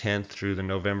November 10th through the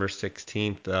November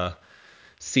 16th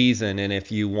season. And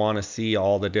if you want to see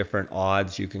all the different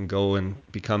odds, you can go and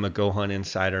become a Go Hunt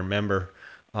Insider member.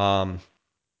 Um,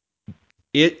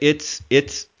 it's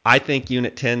I think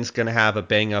Unit 10 is going to have a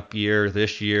bang up year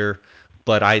this year,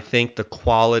 but I think the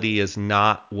quality is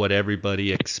not what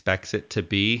everybody expects it to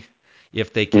be.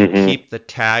 If they can Hmm. keep the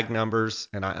tag numbers,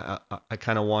 and I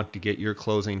kind of want to get your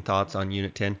closing thoughts on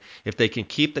Unit 10. If they can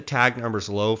keep the tag numbers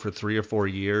low for 3 or 4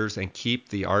 years and keep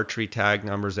the archery tag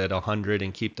numbers at 100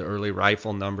 and keep the early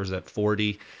rifle numbers at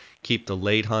 40, keep the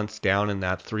late hunts down in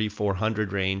that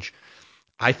 300-400 range,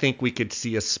 I think we could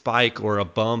see a spike or a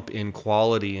bump in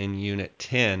quality in Unit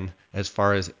 10 as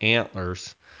far as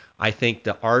antlers. I think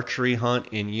the archery hunt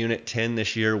in Unit 10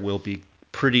 this year will be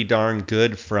pretty darn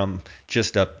good from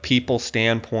just a people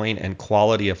standpoint and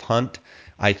quality of hunt.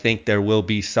 I think there will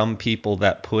be some people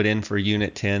that put in for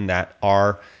Unit 10 that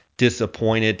are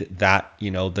disappointed that,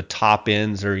 the top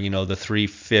ends are, the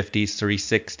 350s,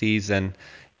 360s, and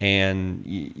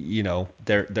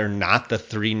they're not the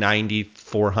 390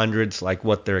 400s like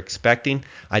what they're expecting.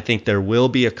 I think there will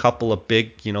be a couple of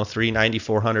big 390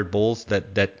 400 bulls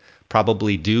that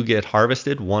probably do get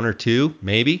harvested, one or two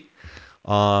maybe.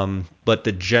 But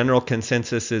the general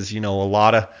consensus is a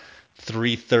lot of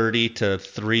 330 to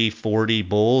 340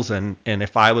 bulls, and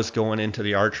if I was going into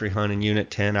the archery hunt in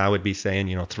Unit 10, I would be saying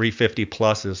 350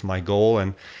 plus is my goal.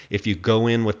 And if you go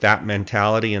in with that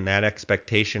mentality and that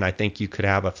expectation, I think you could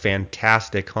have a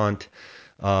fantastic hunt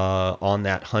on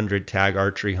that 100 tag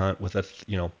archery hunt with a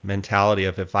mentality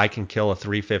of, if I can kill a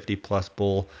 350 plus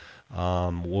bull,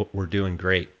 we're doing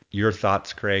great. Your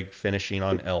thoughts, Craig, finishing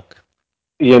on elk?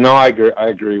 I agree. I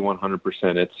agree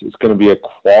 100%. It's going to be a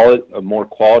more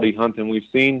quality hunt than we've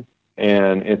seen,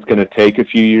 and it's going to take a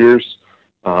few years.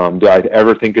 Do I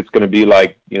ever think it's going to be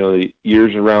like the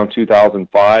years around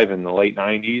 2005 and the late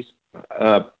 90s?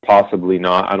 Possibly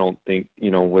not. I don't think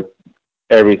with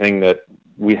everything that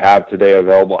we have today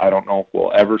available, I don't know if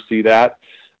we'll ever see that.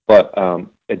 But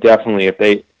it definitely, if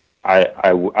they,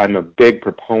 I'm a big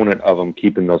proponent of them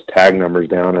keeping those tag numbers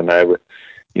down, and I would.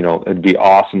 It'd be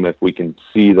awesome if we can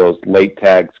see those late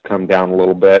tags come down a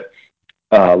little bit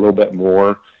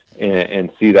more,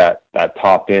 and see that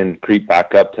top end creep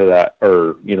back up to that,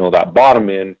 or that bottom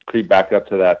end creep back up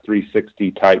to that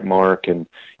 360 type mark, and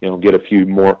get a few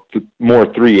more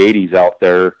 380s out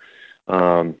there.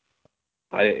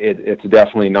 It's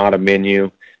definitely not a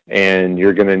menu, and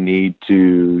you're going to need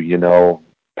to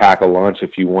pack a lunch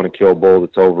if you want to kill a bull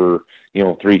that's over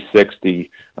 360.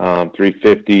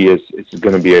 350 is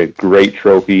going to be a great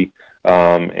trophy,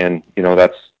 and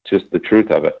that's just the truth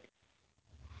of it.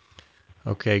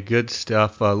 Okay, good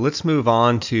stuff. Let's move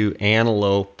on to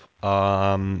antelope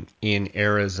in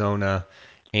Arizona,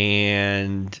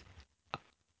 and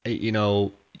you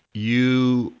know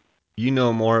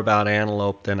more about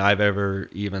antelope than I've ever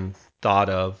even thought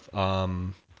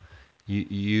of.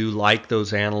 You like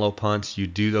those antelope hunts. You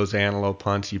do those antelope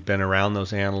hunts. You've been around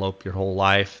those antelope your whole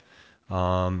life.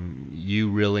 You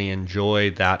really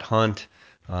enjoy that hunt.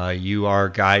 You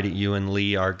and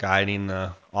Lee are guiding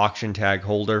the auction tag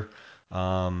holder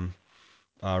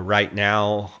right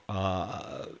now,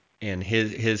 and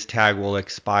his tag will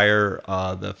expire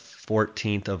the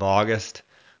 14th of August.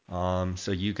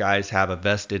 So you guys have a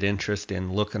vested interest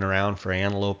in looking around for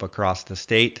antelope across the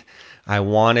state. I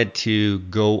wanted to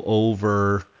go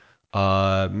over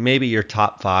maybe your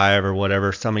top 5 or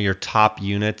whatever, some of your top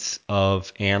units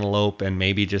of antelope, and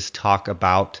maybe just talk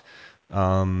about,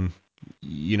 compare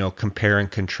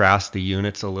and contrast the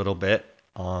units a little bit.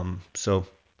 So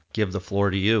give the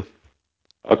floor to you.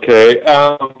 Okay.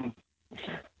 Yeah,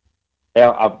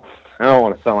 I don't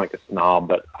want to sound like a snob,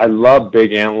 but I love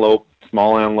big antelope.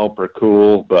 Small antelope are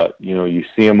cool, but you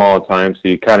see them all the time, so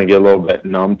you kind of get a little bit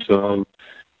numb to them.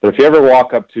 But if you ever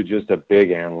walk up to just a big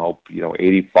antelope,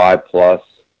 85 plus,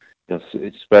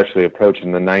 especially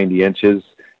approaching the 90 inches,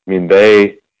 I mean,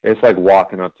 it's like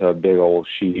walking up to a big old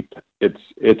sheep.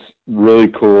 It's really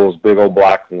cool. It's big old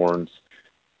black horns.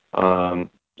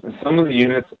 Some of the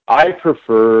units I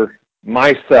prefer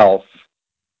myself.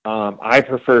 I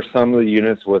prefer some of the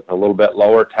units with a little bit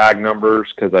lower tag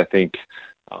numbers, because I think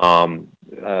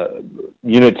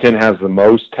Unit 10 has the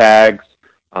most tags.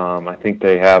 I think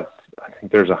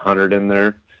there's 100 in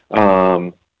there.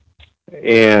 And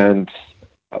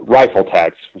rifle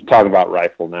tags. We're talking about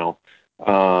rifle now.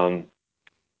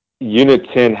 Unit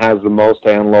 10 has the most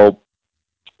antelope,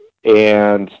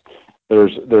 and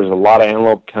there's a lot of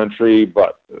antelope country,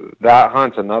 but that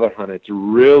hunt's another hunt. It's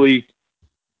really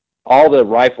all the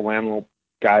rifle antelope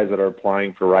guys that are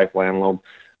applying for rifle antelope.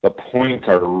 The points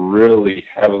are really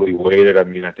heavily weighted. I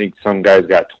mean, I think some guys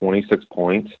got 26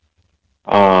 points.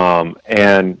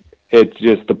 And it's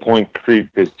just, the point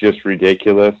creep is just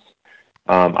ridiculous.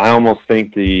 I almost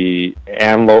think the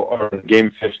antelope or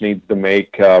game fish needs to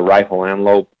make rifle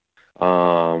antelope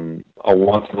a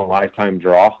once in a lifetime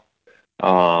draw.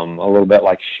 A little bit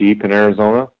like sheep in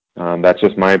Arizona. That's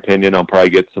just my opinion. I'll probably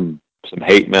get some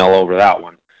hate mail over that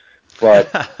one.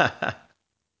 But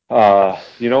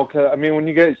when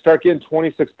you guys start getting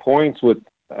 26 points with,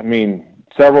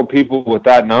 several people with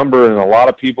that number, and there's a lot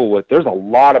of people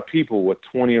with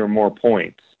 20 or more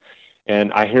points.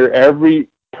 And I hear every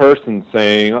person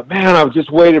saying, man, I've just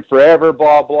waited forever,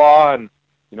 blah, blah. And,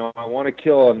 I want to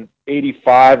kill an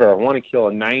 85 or I want to kill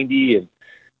a 90. And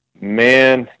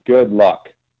man, good luck.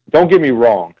 Don't get me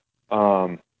wrong.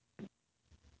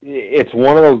 It's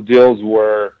one of those deals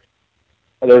where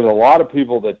there's a lot of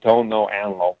people that don't know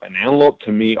antelope, and antelope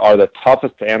to me are the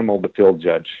toughest animal to field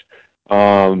judge.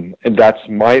 And that's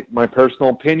my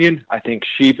personal opinion. I think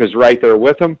sheep is right there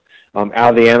with them, out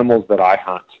of the animals that I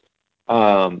hunt.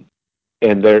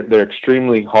 And they're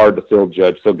extremely hard to field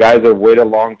judge. So guys that wait a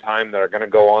long time that are going to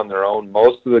go on their own,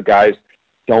 most of the guys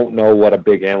don't know what a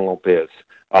big antelope is.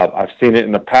 I've seen it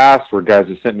in the past where guys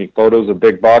have sent me photos of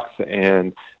big bucks,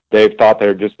 and they've thought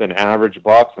they've just been average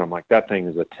bucks, and I'm like, that thing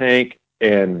is a tank.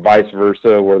 And vice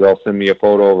versa, where they'll send me a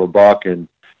photo of a buck and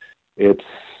it's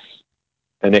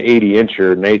an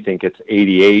 80-incher and they think it's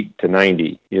 88 to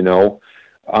 90,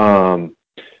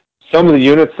 Some of the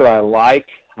units that I like,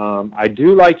 I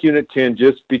do like Unit 10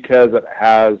 just because it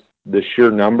has the sheer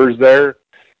numbers there.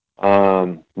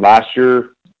 Last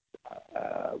year,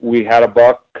 we had a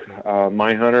buck,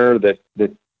 my hunter, that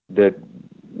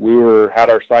had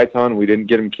our sights on. We didn't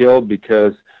get him killed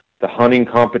because the hunting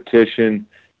competition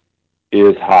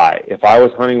is high. If I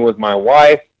was hunting with my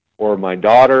wife or my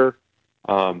daughter,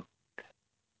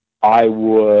 I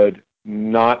would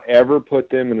not ever put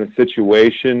them in a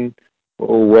situation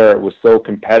where it was so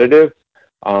competitive.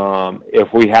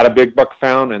 If we had a big buck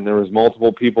found and there was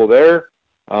multiple people there,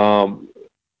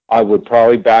 I would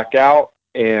probably back out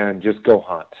and just go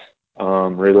hunt,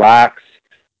 relax.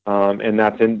 And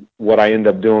that's what I end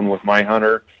up doing with my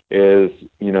hunter is,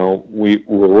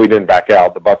 we didn't back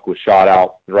out. The buck was shot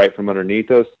out right from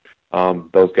underneath us.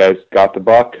 Those guys got the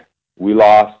buck. We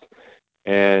lost,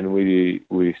 and we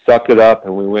sucked it up,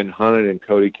 and we went and hunted, and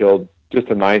Cody killed just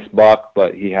a nice buck,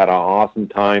 but he had an awesome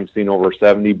time, seen over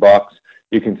 70 bucks.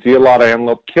 You can see a lot of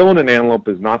antelope. Killing an antelope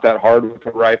is not that hard with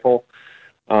a rifle.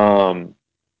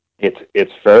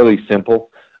 It's fairly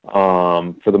simple.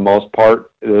 For the most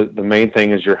part, the main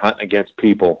thing is you're hunting against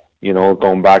people,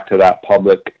 going back to that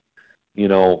public,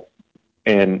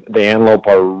 and the antelope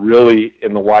are really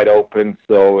in the wide open,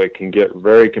 so it can get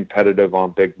very competitive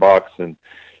on big bucks. And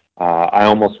I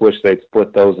almost wish they'd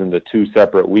split those into 2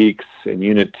 separate weeks in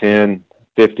Unit 10,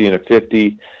 50 and a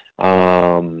 50.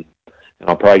 And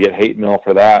I'll probably get hate mail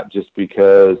for that just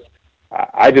because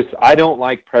I don't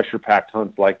like pressure packed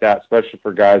hunts like that, especially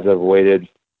for guys that have waited,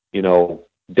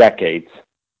 decades.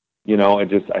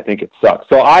 I think it sucks.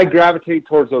 So I gravitate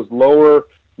towards those lower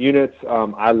units.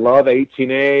 I love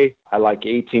 18A. I like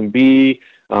 18B.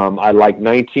 I like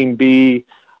 19B,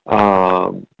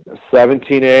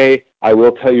 17A. I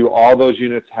will tell you all those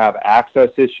units have access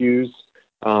issues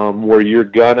where you're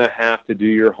going to have to do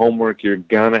your homework. You're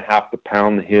going to have to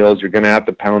pound the hills. You're going to have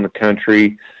to pound the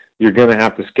country. You're going to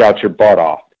have to scout your butt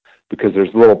off because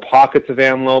there's little pockets of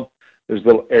antelope. There's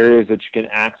little areas that you can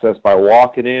access by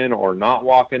walking in or not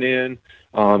walking in.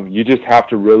 You just have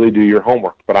to really do your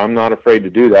homework. But I'm not afraid to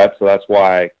do that, so that's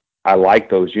why I like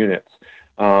those units.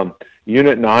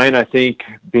 Unit 9, I think,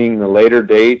 being the later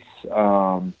dates,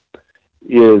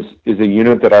 is a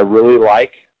unit that I really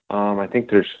like. I think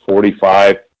there's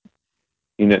 45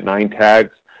 Unit 9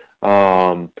 tags.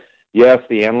 Yes,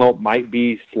 the antelope might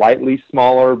be slightly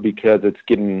smaller because it's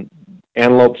getting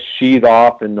antelope sheath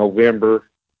off in November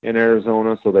in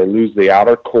Arizona, so they lose the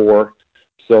outer core.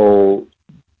 So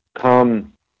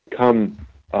come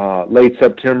late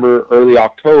September, early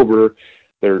October,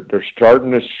 they're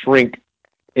starting to shrink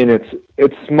in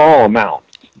its small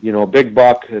amounts. A big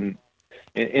buck, and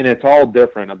it's all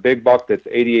different. A big buck that's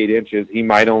 88 inches, he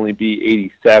might only be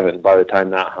 87 by the time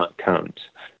that hunt comes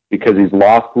because he's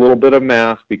lost a little bit of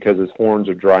mass because his horns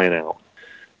are drying out.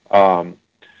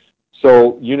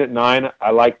 So Unit 9, I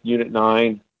like Unit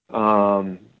 9.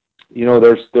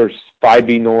 There's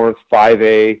 5B North,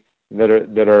 5A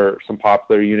that are some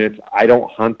popular units. I don't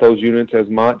hunt those units as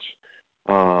much.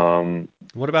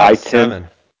 What about 7?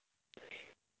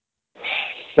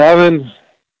 7,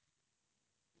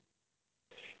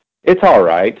 it's all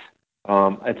right.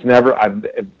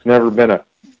 It's never been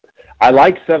I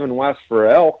like 7 West for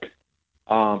elk.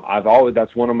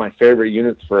 That's one of my favorite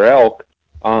units for elk.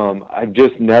 I've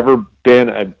just never been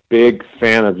a big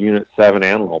fan of Unit 7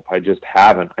 antelope. I just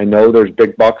haven't. I know there's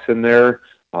big bucks in there.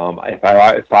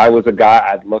 If I was a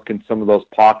guy, I'd look in some of those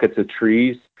pockets of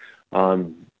trees,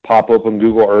 pop open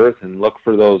Google Earth and look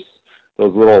for those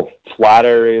little flat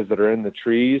areas that are in the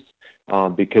trees,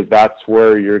 because that's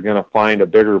where you're going to find a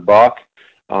bigger buck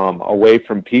away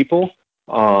from people.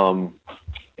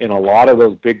 And a lot of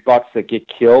those big bucks that get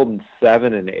killed in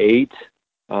 7 and 8,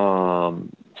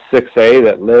 6A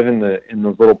that live in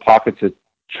those little pockets of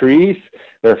trees,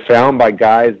 they're found by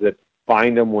guys that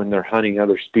find them when they're hunting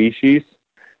other species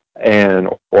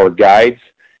or guides,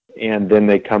 and then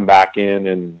they come back in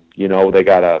and they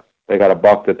got a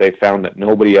buck that they found that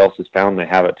nobody else has found. They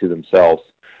have it to themselves.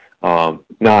 Now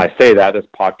I say that this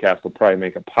podcast will probably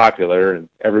make it popular, and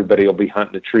everybody will be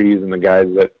hunting the trees, and the guys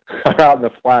that are out in the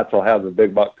flats will have the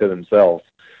big buck to themselves.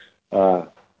 So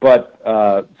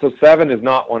 7 is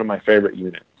not one of my favorite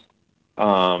units.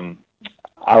 I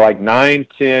like 9,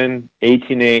 10,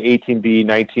 18A, 18B,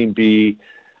 19B,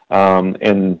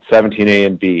 and 17A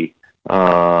and B.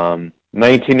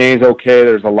 19A is okay.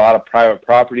 There's a lot of private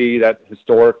property. That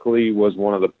historically was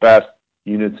one of the best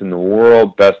units in the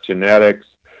world, best genetics.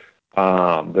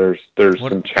 There's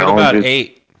some challenges. What about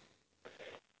 8?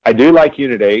 I do like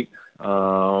Unit 8.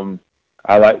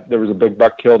 There was a big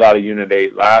buck killed out of Unit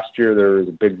 8 last year. There was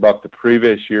a big buck the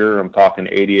previous year. I'm talking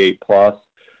 88 plus.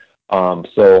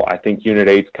 So I think Unit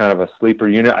 8 is kind of a sleeper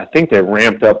unit. I think they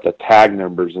ramped up the tag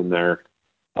numbers in there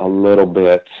a little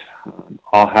bit.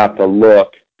 I'll have to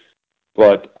look.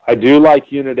 But I do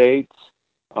like Unit 8.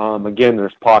 Again,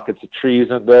 there's pockets of trees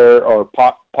in there, or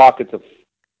pockets of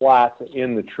flats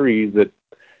in the trees that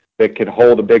could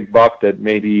hold a big buck that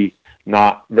maybe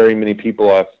not very many people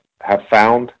have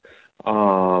found.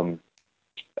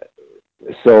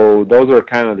 So those are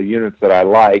kind of the units that I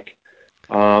like.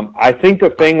 I think the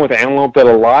thing with antelope that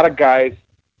a lot of guys,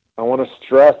 I want to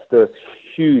stress this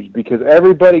huge, because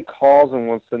everybody calls and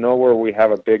wants to know where we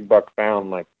have a big buck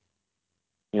found. Like,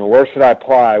 where should I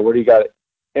apply? Where do you got it?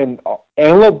 And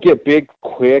antelope get big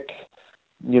quick,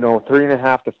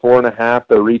 3.5 to 4.5.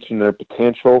 They're reaching their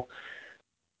potential.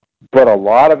 But a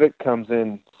lot of it comes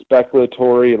in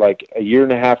speculatory, like a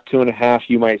 1.5, 2.5,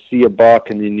 you might see a buck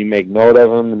and then you make note of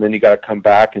him, and then you got to come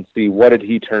back and see what did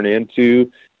he turn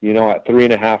into, at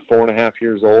 3.5, 4.5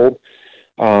 years old.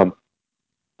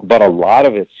 But a lot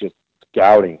of it's just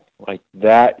scouting like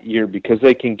that year, because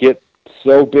they can get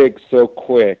so big so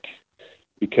quick,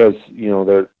 because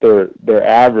their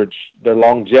average, their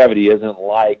longevity isn't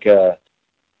like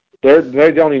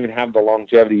they don't even have the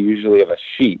longevity usually of a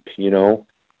sheep,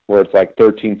 where it's like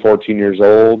 13, 14 years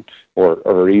old,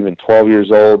 or even 12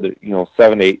 years old.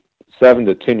 7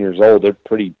 to 10 years old, they're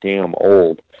pretty damn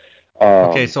old.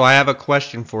 Okay, so I have a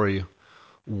question for you.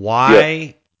 Why?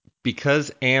 Yeah.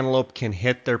 Because antelope can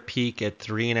hit their peak at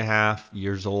 3.5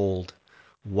 years old,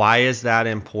 why is that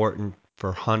important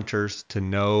for hunters to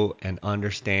know and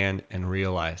understand and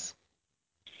realize?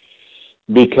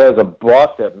 Because a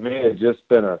buck that may have just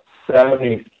been a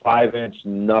 75-inch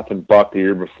nothing buck the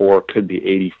year before could be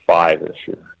 85 this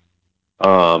year.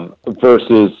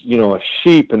 Versus, a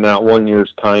sheep in that 1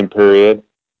 year's time period,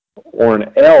 or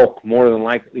an elk, more than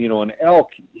likely, an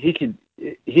elk,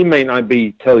 he may not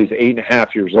be till he's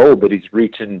 8.5 years old that he's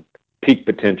reaching peak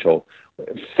potential.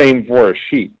 Same for a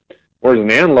sheep. Whereas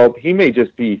an antelope, he may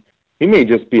just be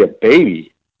a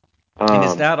baby. And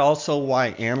is that also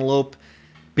why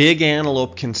big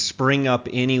antelope can spring up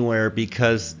anywhere,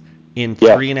 because in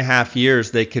 3.5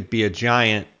 years they could be a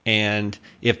giant, and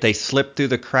if they slip through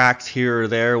the cracks here or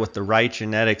there with the right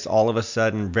genetics, all of a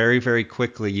sudden, very, very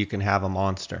quickly, you can have a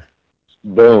monster.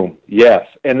 Boom. Yes.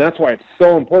 And that's why it's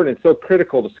so important. It's so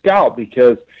critical to scout,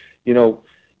 because,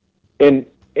 and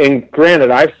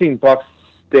granted, I've seen bucks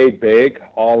stay big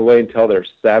all the way until they're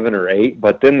 7 or 8,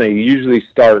 but then they usually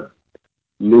start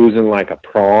losing like a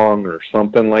prong or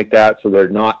something like that, so they're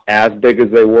not as big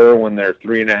as they were when they're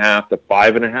 3.5 to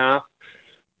 5.5.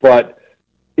 But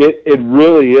it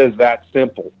really is that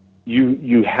simple.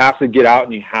 You have to get out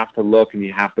and you have to look and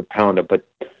you have to pound it, but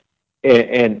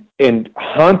and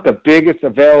hunt the biggest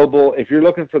available. If you're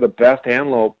looking for the best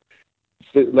antelope,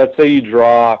 let's say you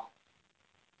draw,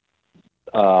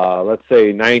 let's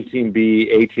say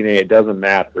 19B, 18A, it doesn't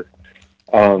matter.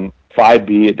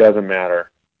 5B, it doesn't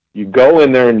matter. You go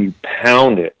in there and you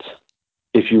pound it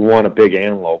if you want a big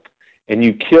antelope, and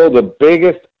you kill the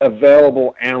biggest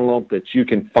available antelope that you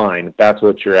can find, if that's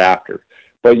what you're after.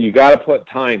 But you got to put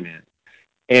time in.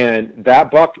 And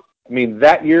that buck,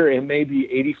 that year it may be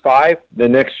 85. The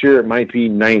next year it might be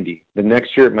 90. The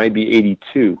next year it might be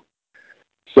 82.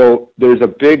 So there's a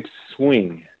big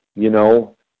swing, And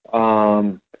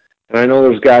I know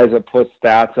there's guys that put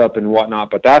stats up and whatnot,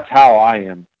 but that's how I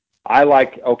am. I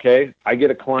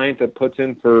get a client that puts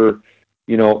in for,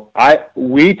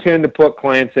 we tend to put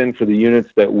clients in for the units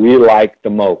that we like the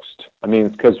most.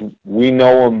 It's because we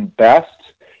know them best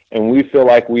and we feel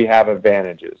like we have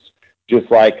advantages.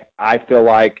 Just like I feel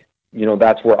like,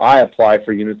 that's where I apply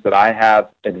for units that I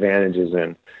have advantages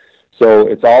in. So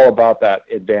it's all about that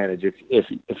advantage. If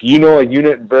you know a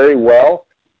unit very well,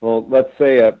 let's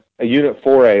say a unit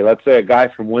 4A, let's say a guy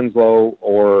from Winslow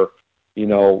or,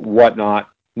 whatnot,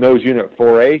 knows unit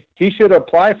 4A, he should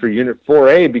apply for unit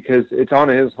 4A because it's on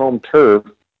his home turf,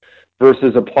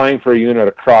 versus applying for a unit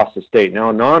across the state.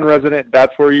 Now, non-resident,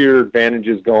 that's where your advantage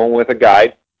is going with a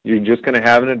guide. You're just going to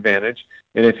have an advantage.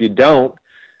 And if you don't,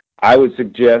 I would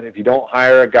suggest, if you don't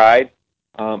hire a guide,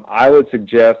 I would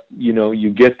suggest, you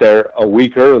get there a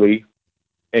week early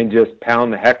and just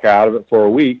pound the heck out of it for a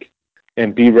week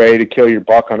and be ready to kill your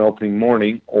buck on opening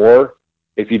morning. Or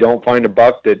if you don't find a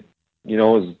buck that,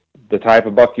 is the type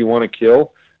of buck you want to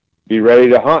kill, be ready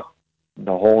to hunt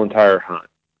the whole entire hunt.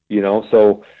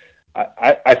 So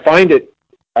I find it,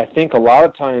 I think a lot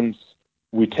of times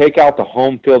we take out the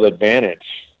home field advantage.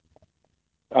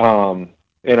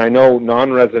 And I know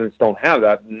non-residents don't have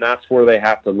that, and that's where they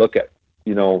have to look at,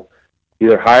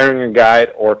 either hiring a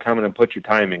guide or coming and put your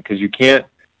time in, because you can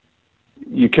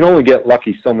only get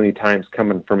lucky so many times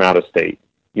coming from out of state.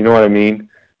 You know what I mean?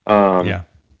 Yeah.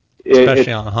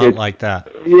 Especially on a hunt like that.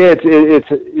 Yeah,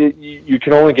 you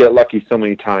can only get lucky so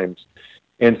many times.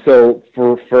 And so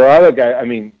for other guys,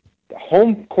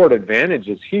 home court advantage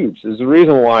is huge. There's a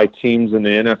reason why teams in the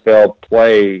NFL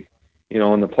play,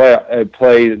 in the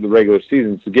play the regular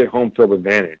season to get home field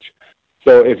advantage.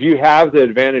 So if you have the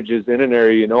advantages in an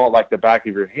area, like the back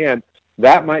of your hand,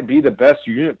 that might be the best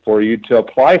unit for you to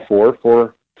apply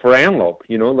for antelope.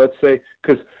 Let's say,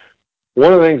 because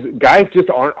one of the things, guys just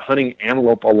aren't hunting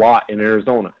antelope a lot in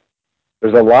Arizona.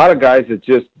 There's a lot of guys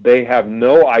that they have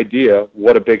no idea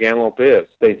what a big antelope is.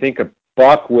 They think a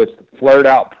buck with flared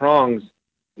out prongs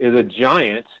is a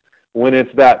giant when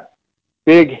it's that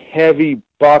big, heavy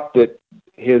buck that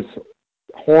his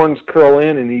horns curl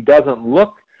in and he doesn't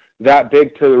look that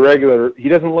big to the regular. He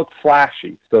doesn't look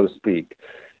flashy, so to speak.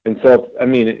 And so,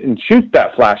 and shoot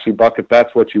that flashy buck if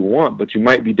that's what you want, but you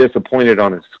might be disappointed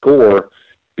on his score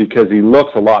because he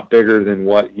looks a lot bigger than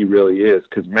what he really is,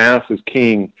 because mass is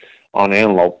king on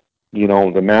antelope.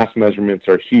 The mass measurements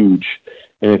are huge.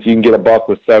 And if you can get a buck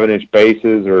with 7-inch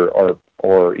bases or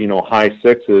high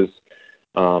 6s,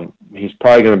 he's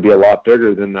probably going to be a lot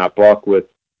bigger than that buck with,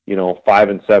 5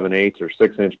 7/8 or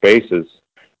 6-inch bases.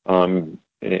 And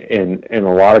a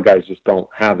lot of guys just don't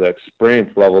have the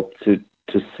experience level to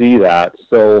see that.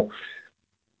 So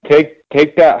take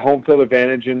that home field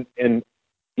advantage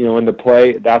into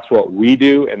play. That's what we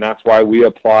do, and that's why we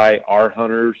apply our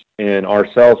hunters and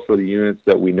ourselves for the units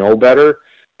that we know better,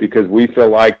 because we feel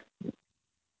like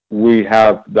we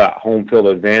have that home field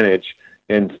advantage,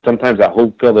 and sometimes that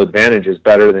home field advantage is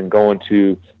better than going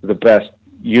to the best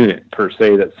unit per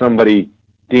se that somebody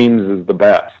deems as the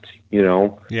best.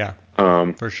 Yeah,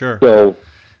 for sure. So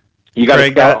you got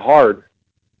to scout hard.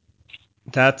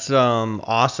 That's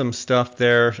awesome stuff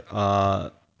there.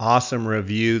 Awesome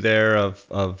review there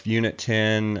of Unit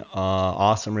 10.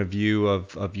 Awesome review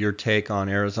of your take on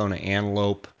Arizona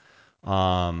antelope.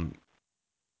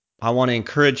 I want to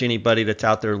encourage anybody that's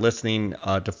out there listening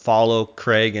to follow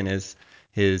Craig and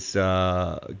his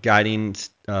guiding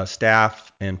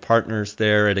staff and partners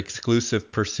there at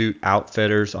Exclusive Pursuit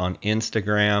Outfitters on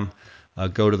Instagram.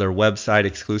 Go to their website,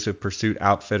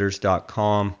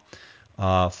 exclusivepursuitoutfitters.com.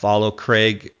 Follow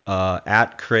Craig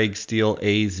at Craig Steele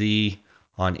AZ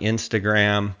on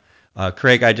Instagram.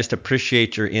 Craig, I just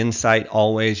appreciate your insight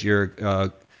always. You're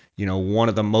one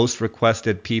of the most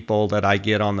requested people that I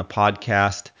get on the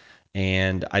podcast,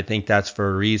 and I think that's for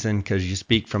a reason, because you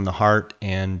speak from the heart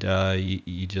and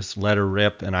you just let her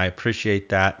rip, and I appreciate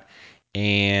that.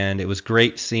 And it was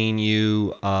great seeing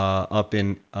you up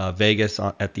in Vegas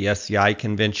at the SCI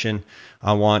convention.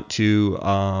 I want to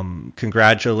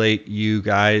congratulate you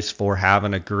guys for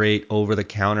having a great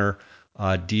over-the-counter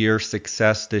deer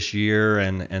success this year,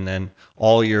 and then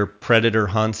all your predator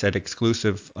hunts at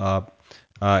exclusive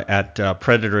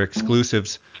Predator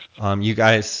Exclusives. You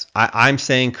guys, I'm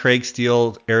saying Craig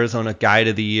Steele, Arizona Guide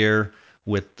of the Year,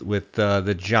 with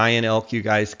the giant elk you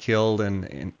guys killed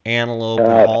and antelope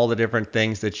and all the different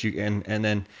things that you and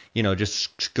then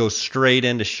just go straight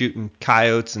into shooting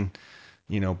coyotes and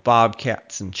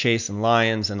bobcats and chasing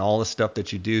lions and all the stuff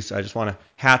that you do. So I just want to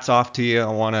hats off to you.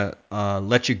 I want to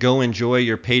let you go enjoy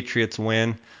your Patriots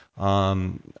win.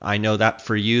 I know that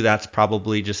for you, that's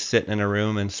probably just sitting in a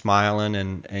room and smiling,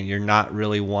 and you're not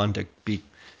really one to be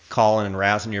calling and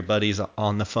razzing your buddies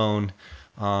on the phone.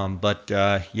 But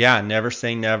never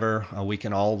say never. We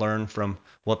can all learn from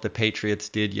what the Patriots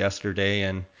did yesterday,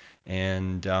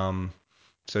 and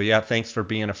so thanks for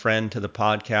being a friend to the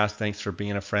podcast. Thanks for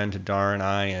being a friend to Dar and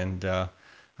I, and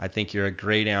I think you're a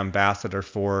great ambassador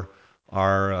for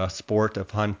our sport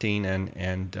of hunting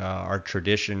and our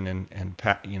tradition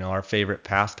and our favorite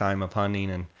pastime of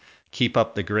hunting. And keep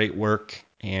up the great work.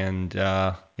 And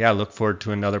look forward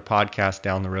to another podcast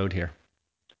down the road here.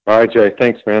 All right, Jay.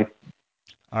 Thanks, man.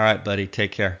 All right, buddy.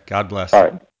 Take care. God bless. All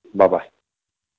right. Bye-bye.